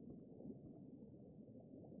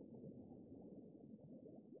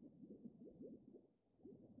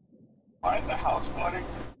 Why is the house flooding?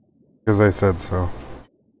 Because I said so.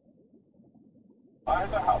 Why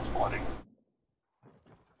is the house flooding?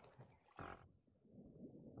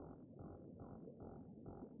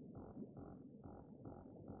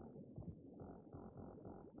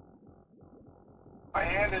 My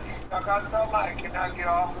hand is stuck on something. I cannot get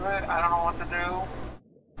off of it. I don't know what to do.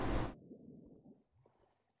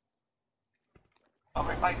 I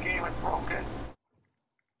mean, my game is broken.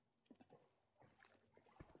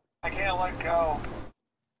 I can't let go.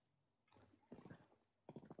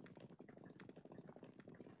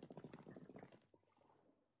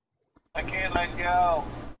 I can't let go.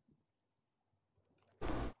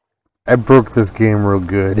 I broke this game real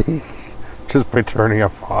good. Just by turning a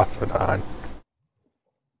faucet on.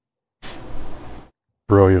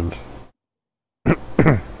 Brilliant.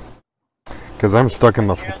 Because I'm stuck in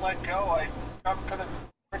the... I can't let go. I jumped to this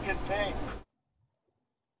freaking thing.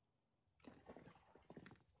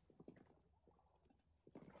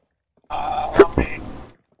 Lumpy.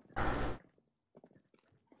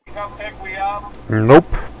 You come pick me up?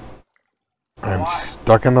 Nope. I'm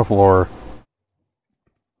stuck in the floor.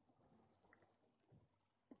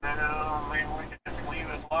 Maybe we could just leave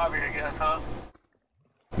this lobby, I guess, huh?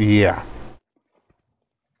 Yeah.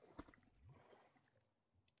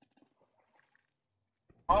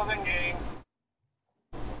 Closing game.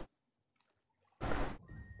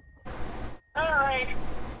 Alright.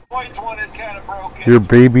 White's one is kind of broken. Your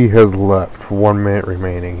baby has left. 1 minute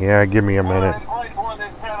remaining. Yeah, give me a minute. White's one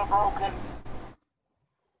is kind of broken.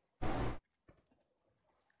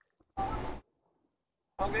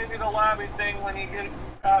 I'll give you the lobby thing when you get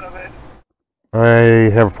out of it. I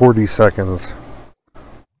have 40 seconds.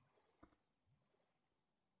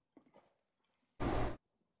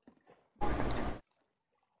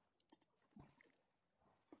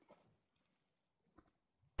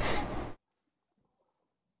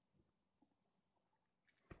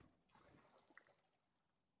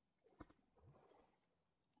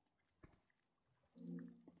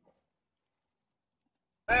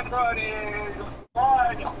 Everybody is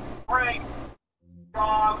large, great,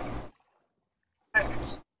 strong,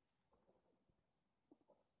 six.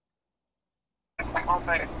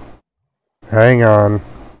 Okay. Hang on.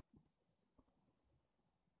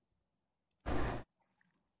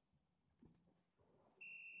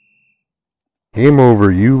 Game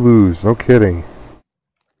over. You lose. No kidding.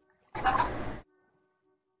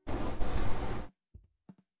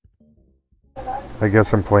 I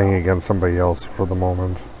guess I'm playing against somebody else for the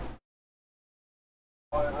moment.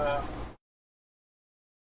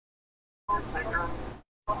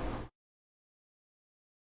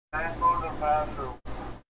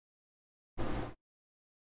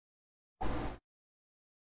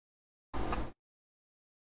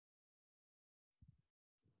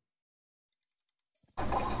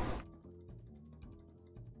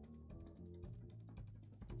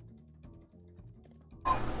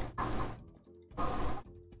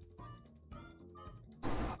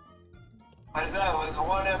 I know, it's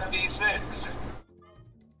one FD6.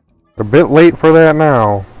 A bit late for that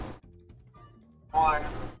now. One.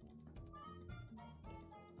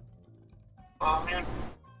 Mute.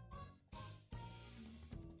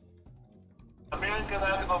 I'm muted because I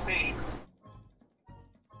have to go pee.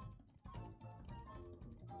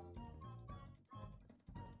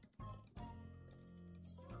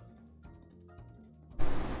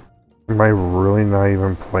 Am I really not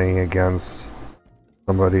even playing against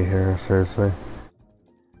somebody here? Seriously?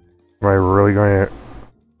 Am I really going to...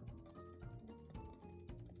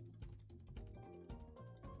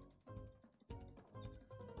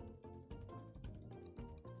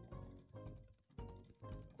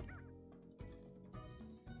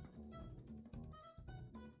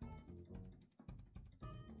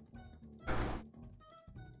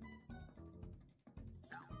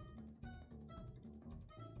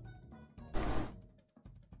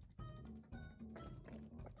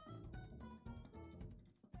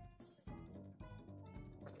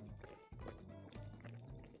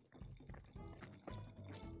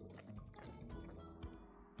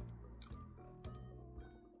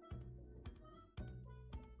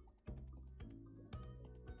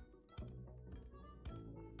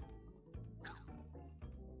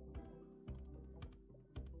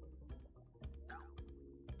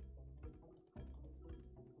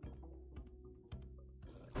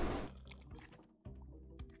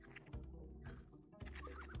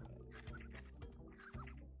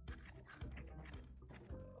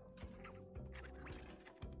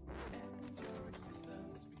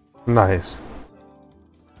 Nice.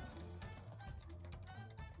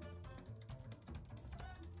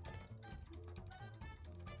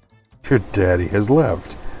 Your daddy has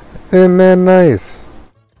left. Isn't that nice?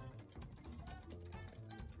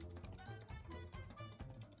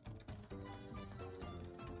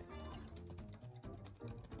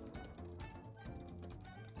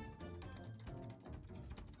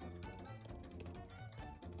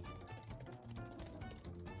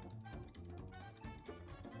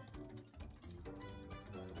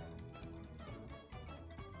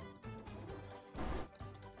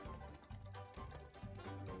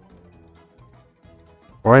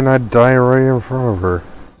 Why not die right in front of her?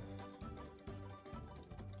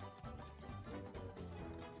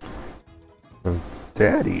 And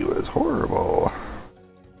Daddy was horrible.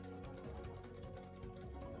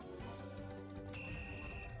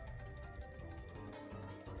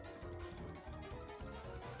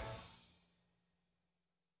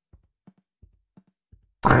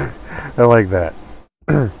 I like that.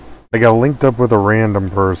 I got linked up with a random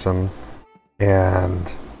person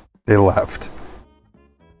and they left.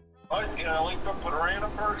 What? You know, linked up with a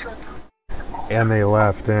random person? And they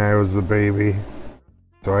left and I was the baby.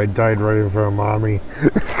 So I died right in front of mommy.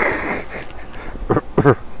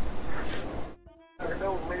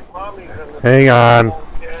 Hang on.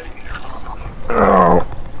 Oh.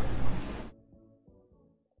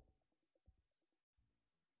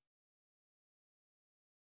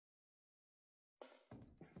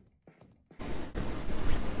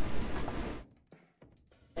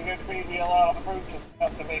 You get to feed me a lot of fruits and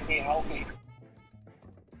stuff to make me healthy.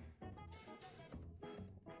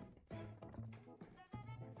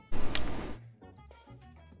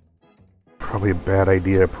 Probably a bad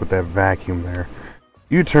idea to put that vacuum there.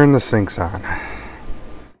 You turn the sinks on.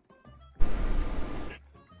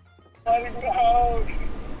 Letting the house.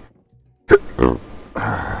 I'm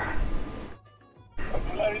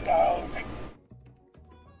letting the house.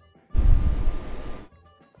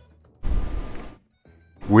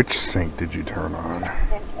 Which sink did you turn on?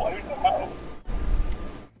 I'm letting the house.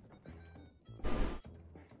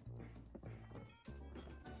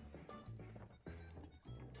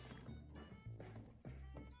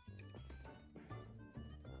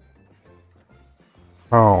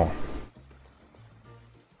 Oh.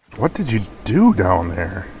 What did you do down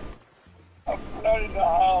there? I'm letting the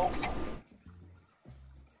house.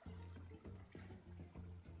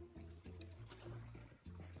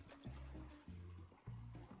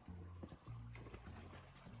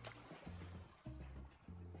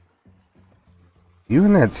 You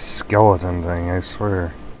and that skeleton thing, I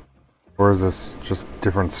swear. Or is this just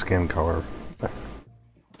different skin color?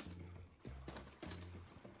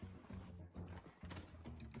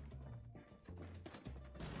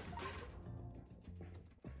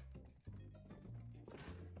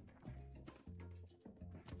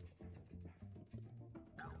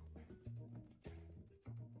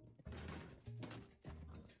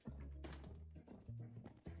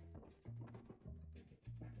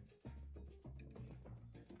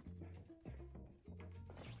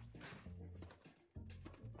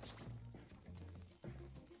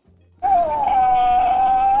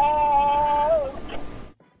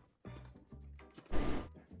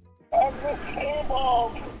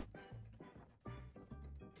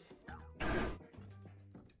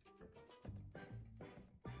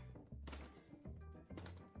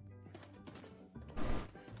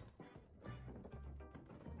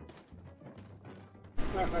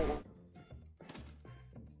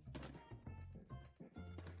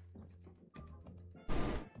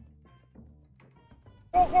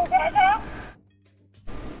 Go, go, Gaga!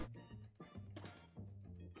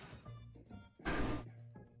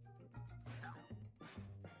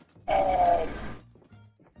 And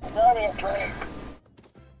grab me a drink.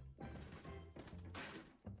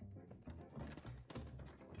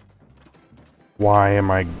 Why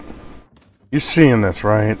am I... You're seeing this,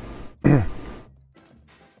 right?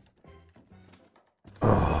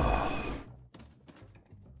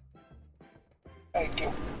 Thank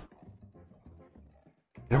you.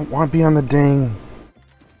 I don't want to be on the ding.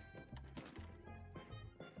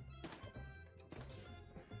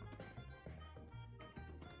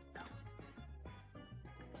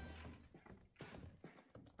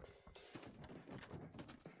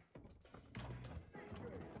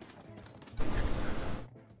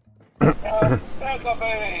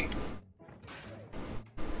 Second.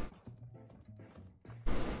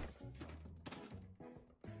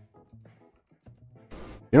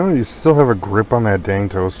 You know, you still have a grip on that dang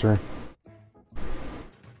toaster.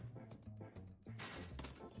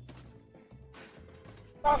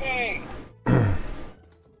 Okay.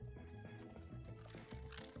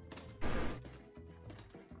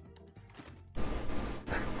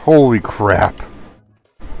 Holy crap.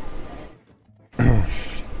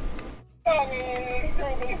 Okay,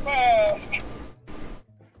 really fast.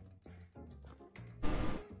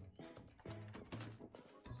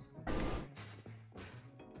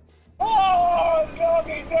 Oh,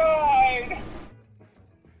 doggy died.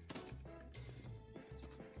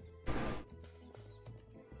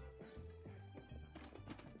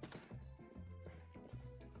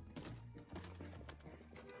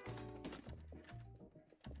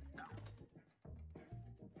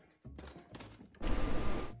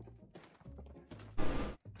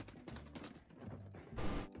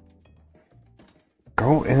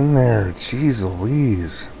 Go in there. Jeez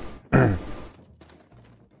Louise. I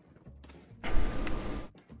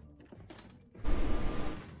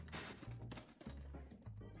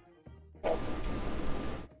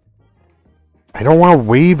don't want to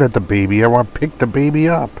wave at the baby. I want to pick the baby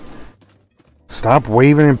up. Stop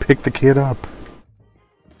waving and pick the kid up.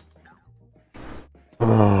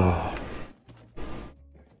 Ugh.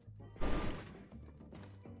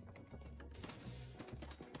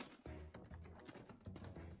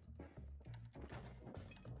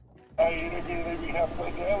 You didn't let me have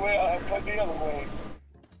played that way. I have played the other way.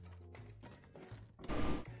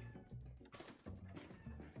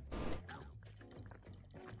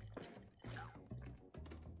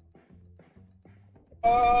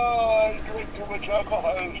 Oh, I drink too much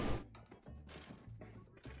alcohol.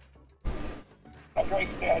 I drank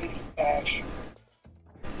Daddy's Ash.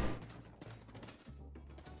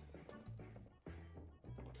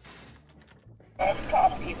 I'm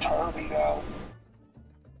topsy-turvy now.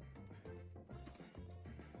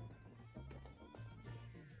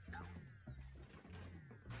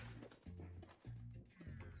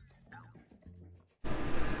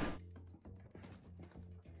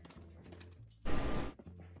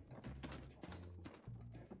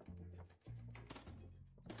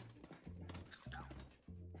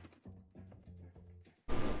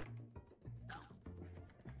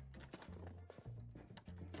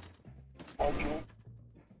 Okay.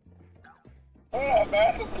 Oh,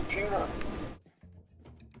 massive computer.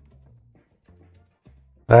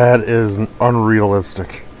 That is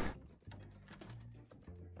unrealistic.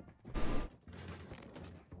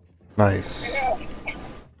 Nice. Yeah.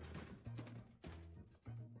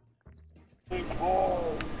 Big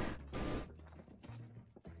boy.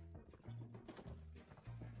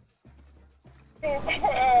 So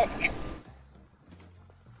fast.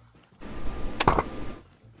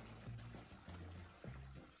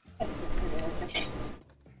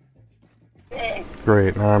 Yes.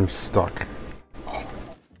 Great, now I'm stuck.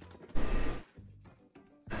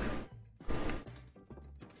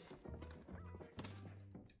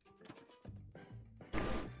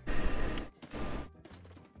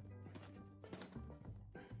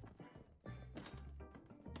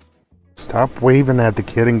 Stop waving at the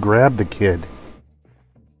kid and grab the kid.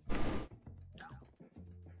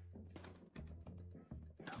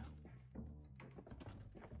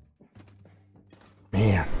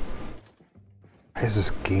 Man, why is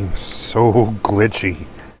this game so glitchy?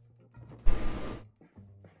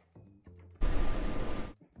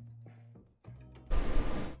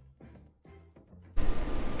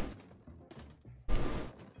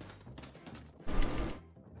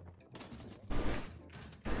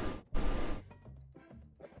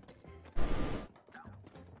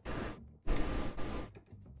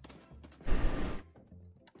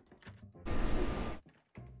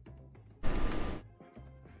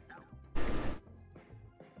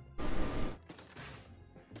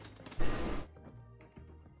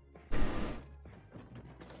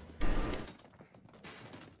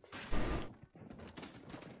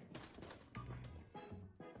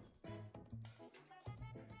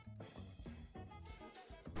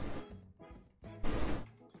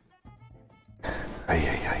 Ay,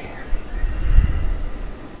 ay, ay.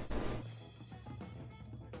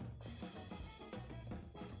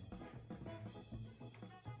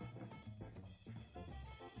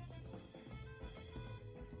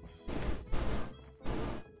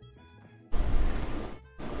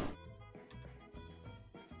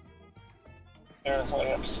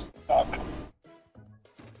 Seriously, I'm stuck.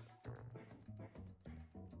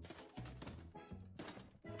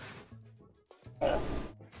 There.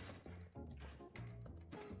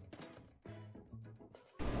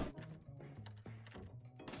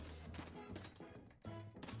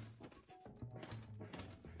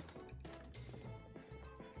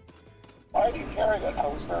 Why do you carry that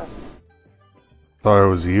toaster? Thought it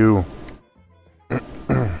was you.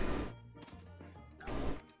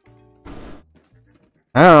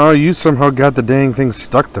 I don't know, you somehow got the dang thing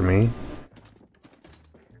stuck to me.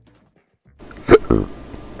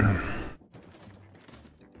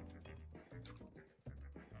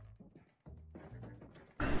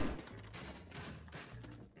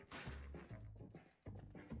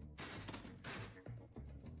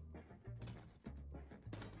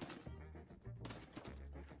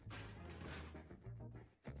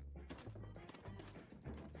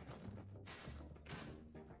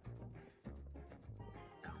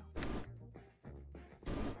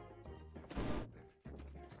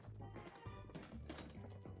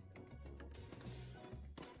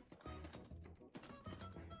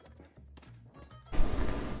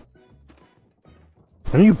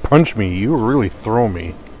 When you punch me, you really throw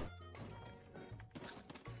me.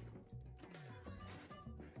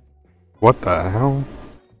 What the hell?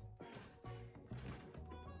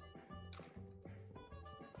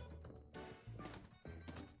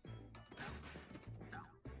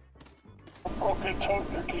 The broken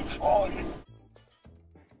toaster keeps falling.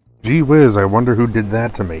 Gee whiz, I wonder who did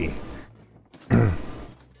that to me.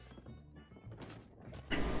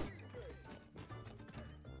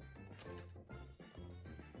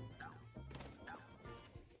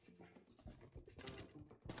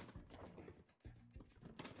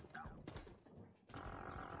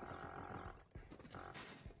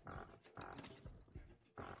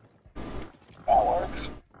 That works.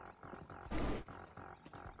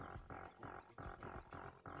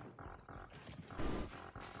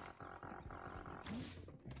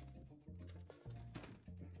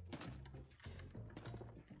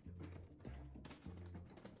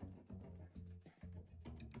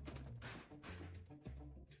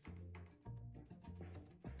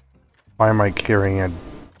 Why am I carrying it?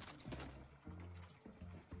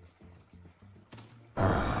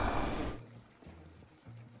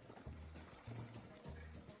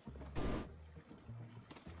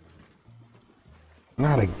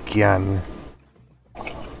 Not again.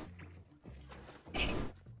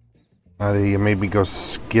 You made me go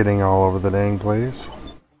skidding all over the dang place.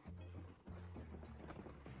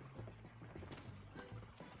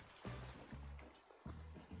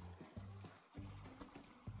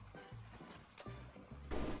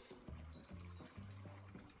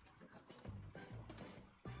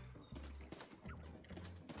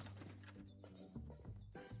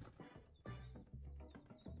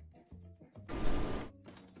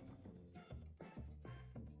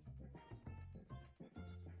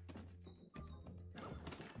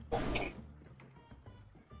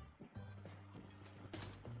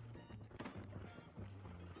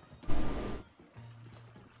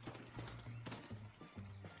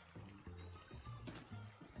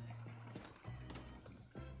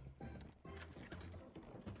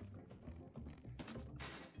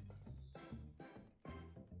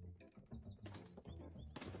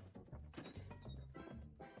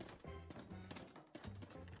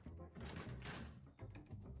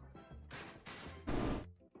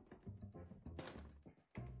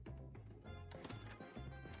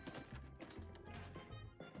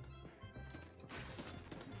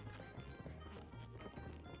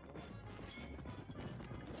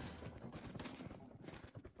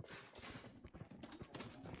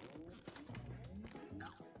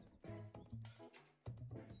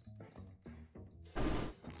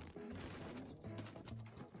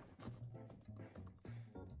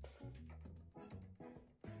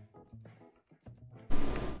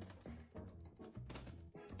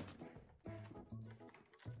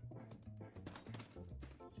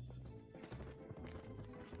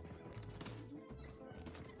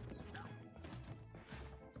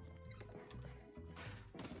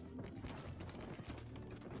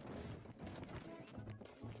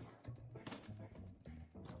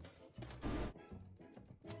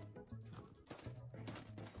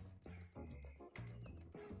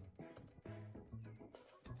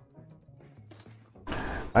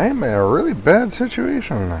 I am in a really bad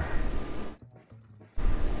situation.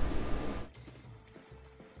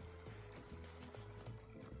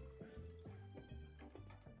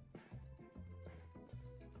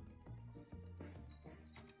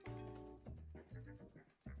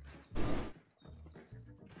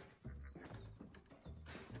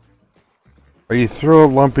 Are you throw a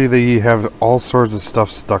lumpy that you have all sorts of stuff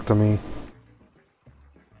stuck to me?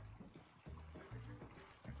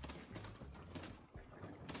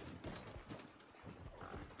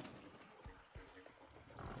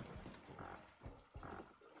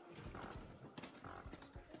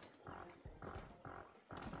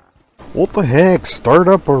 What the heck? Start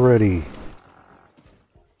up already.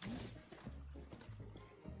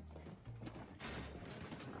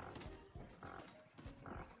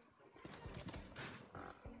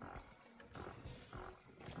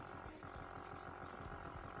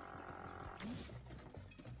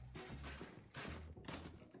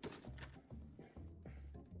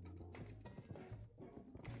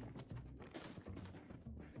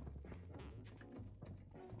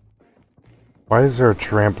 Why is there a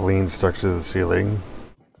trampoline stuck to the ceiling?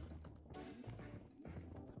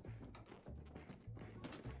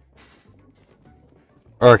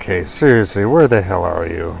 Okay, seriously, where the hell are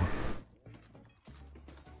you?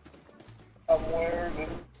 Somewhere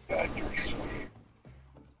in your suite.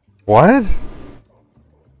 What?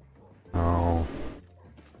 Oh.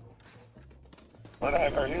 Where the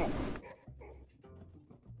heck are you?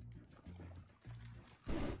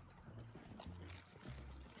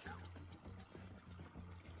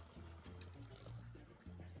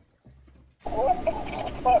 What the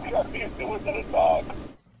fuck are you doing to the dog?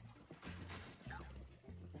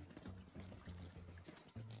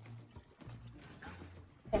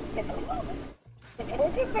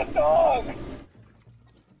 Look at the dog!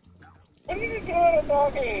 What are you doing to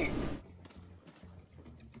doggy?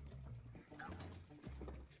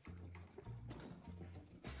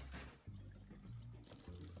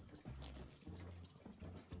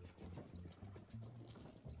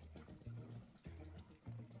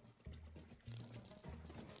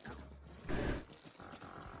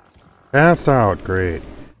 Passed out, great.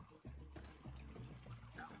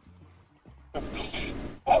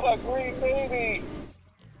 I'm a green baby!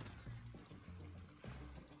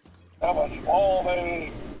 I'm a small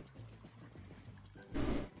baby!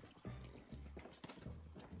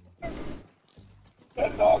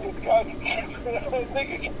 That dog is got... I think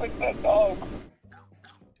you should fix that dog.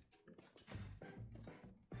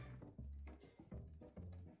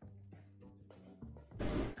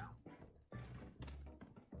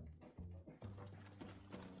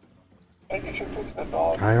 I think you should fix that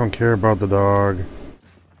dog. I don't care about the dog.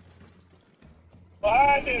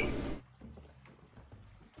 I do!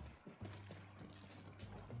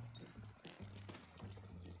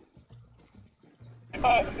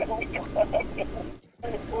 Constantly grabbing.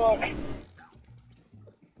 Look.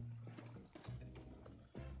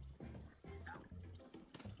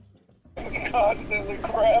 It's constantly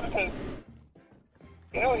grabbing.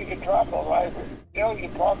 You know you can drop those items. You know you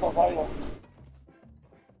can drop those items.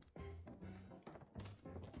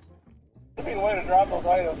 There'd be a way to drop those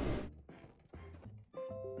items.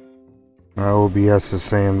 OBS is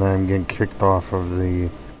saying that I'm getting kicked off of the...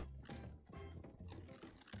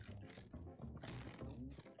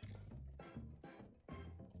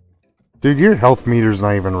 Dude, your health meter's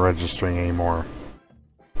not even registering anymore.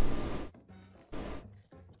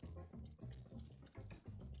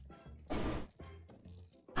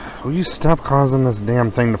 Will you stop causing this damn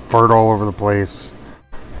thing to fart all over the place?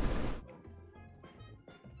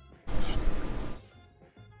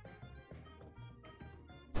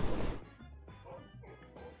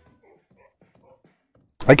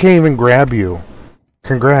 I can't even grab you.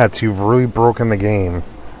 Congrats, you've really broken the game.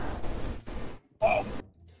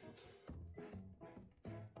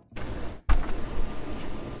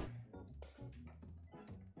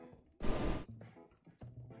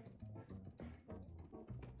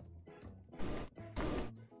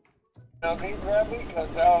 Now can you grab me? Because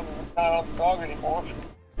now I'm not on the dog anymore.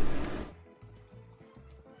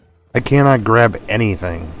 I cannot grab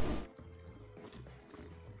anything.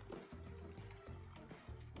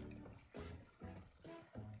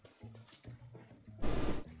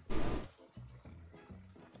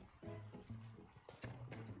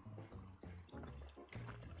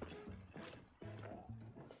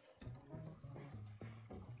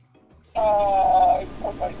 I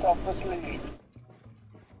put myself to sleep.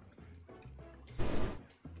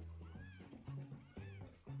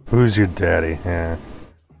 Who's your daddy? Yeah.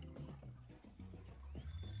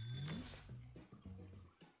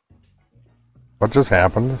 What just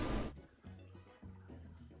happened?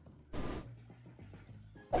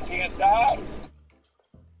 I can't die.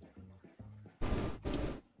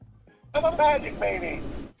 I'm a magic baby.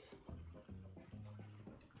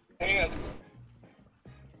 And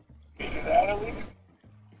get out of least.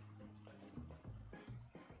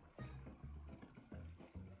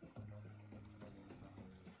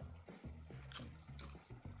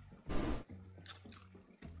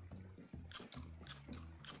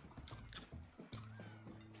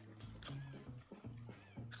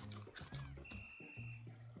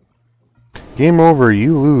 Game over,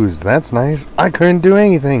 you lose. That's nice. I couldn't do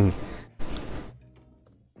anything.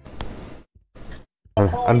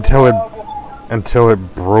 Until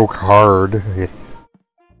it broke hard.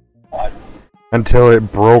 What? Until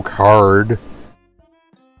it broke hard.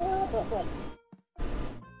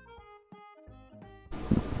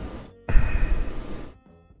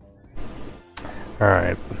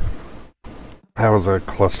 Alright. That was a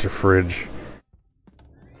cluster fridge.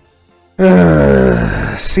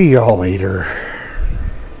 See y'all later.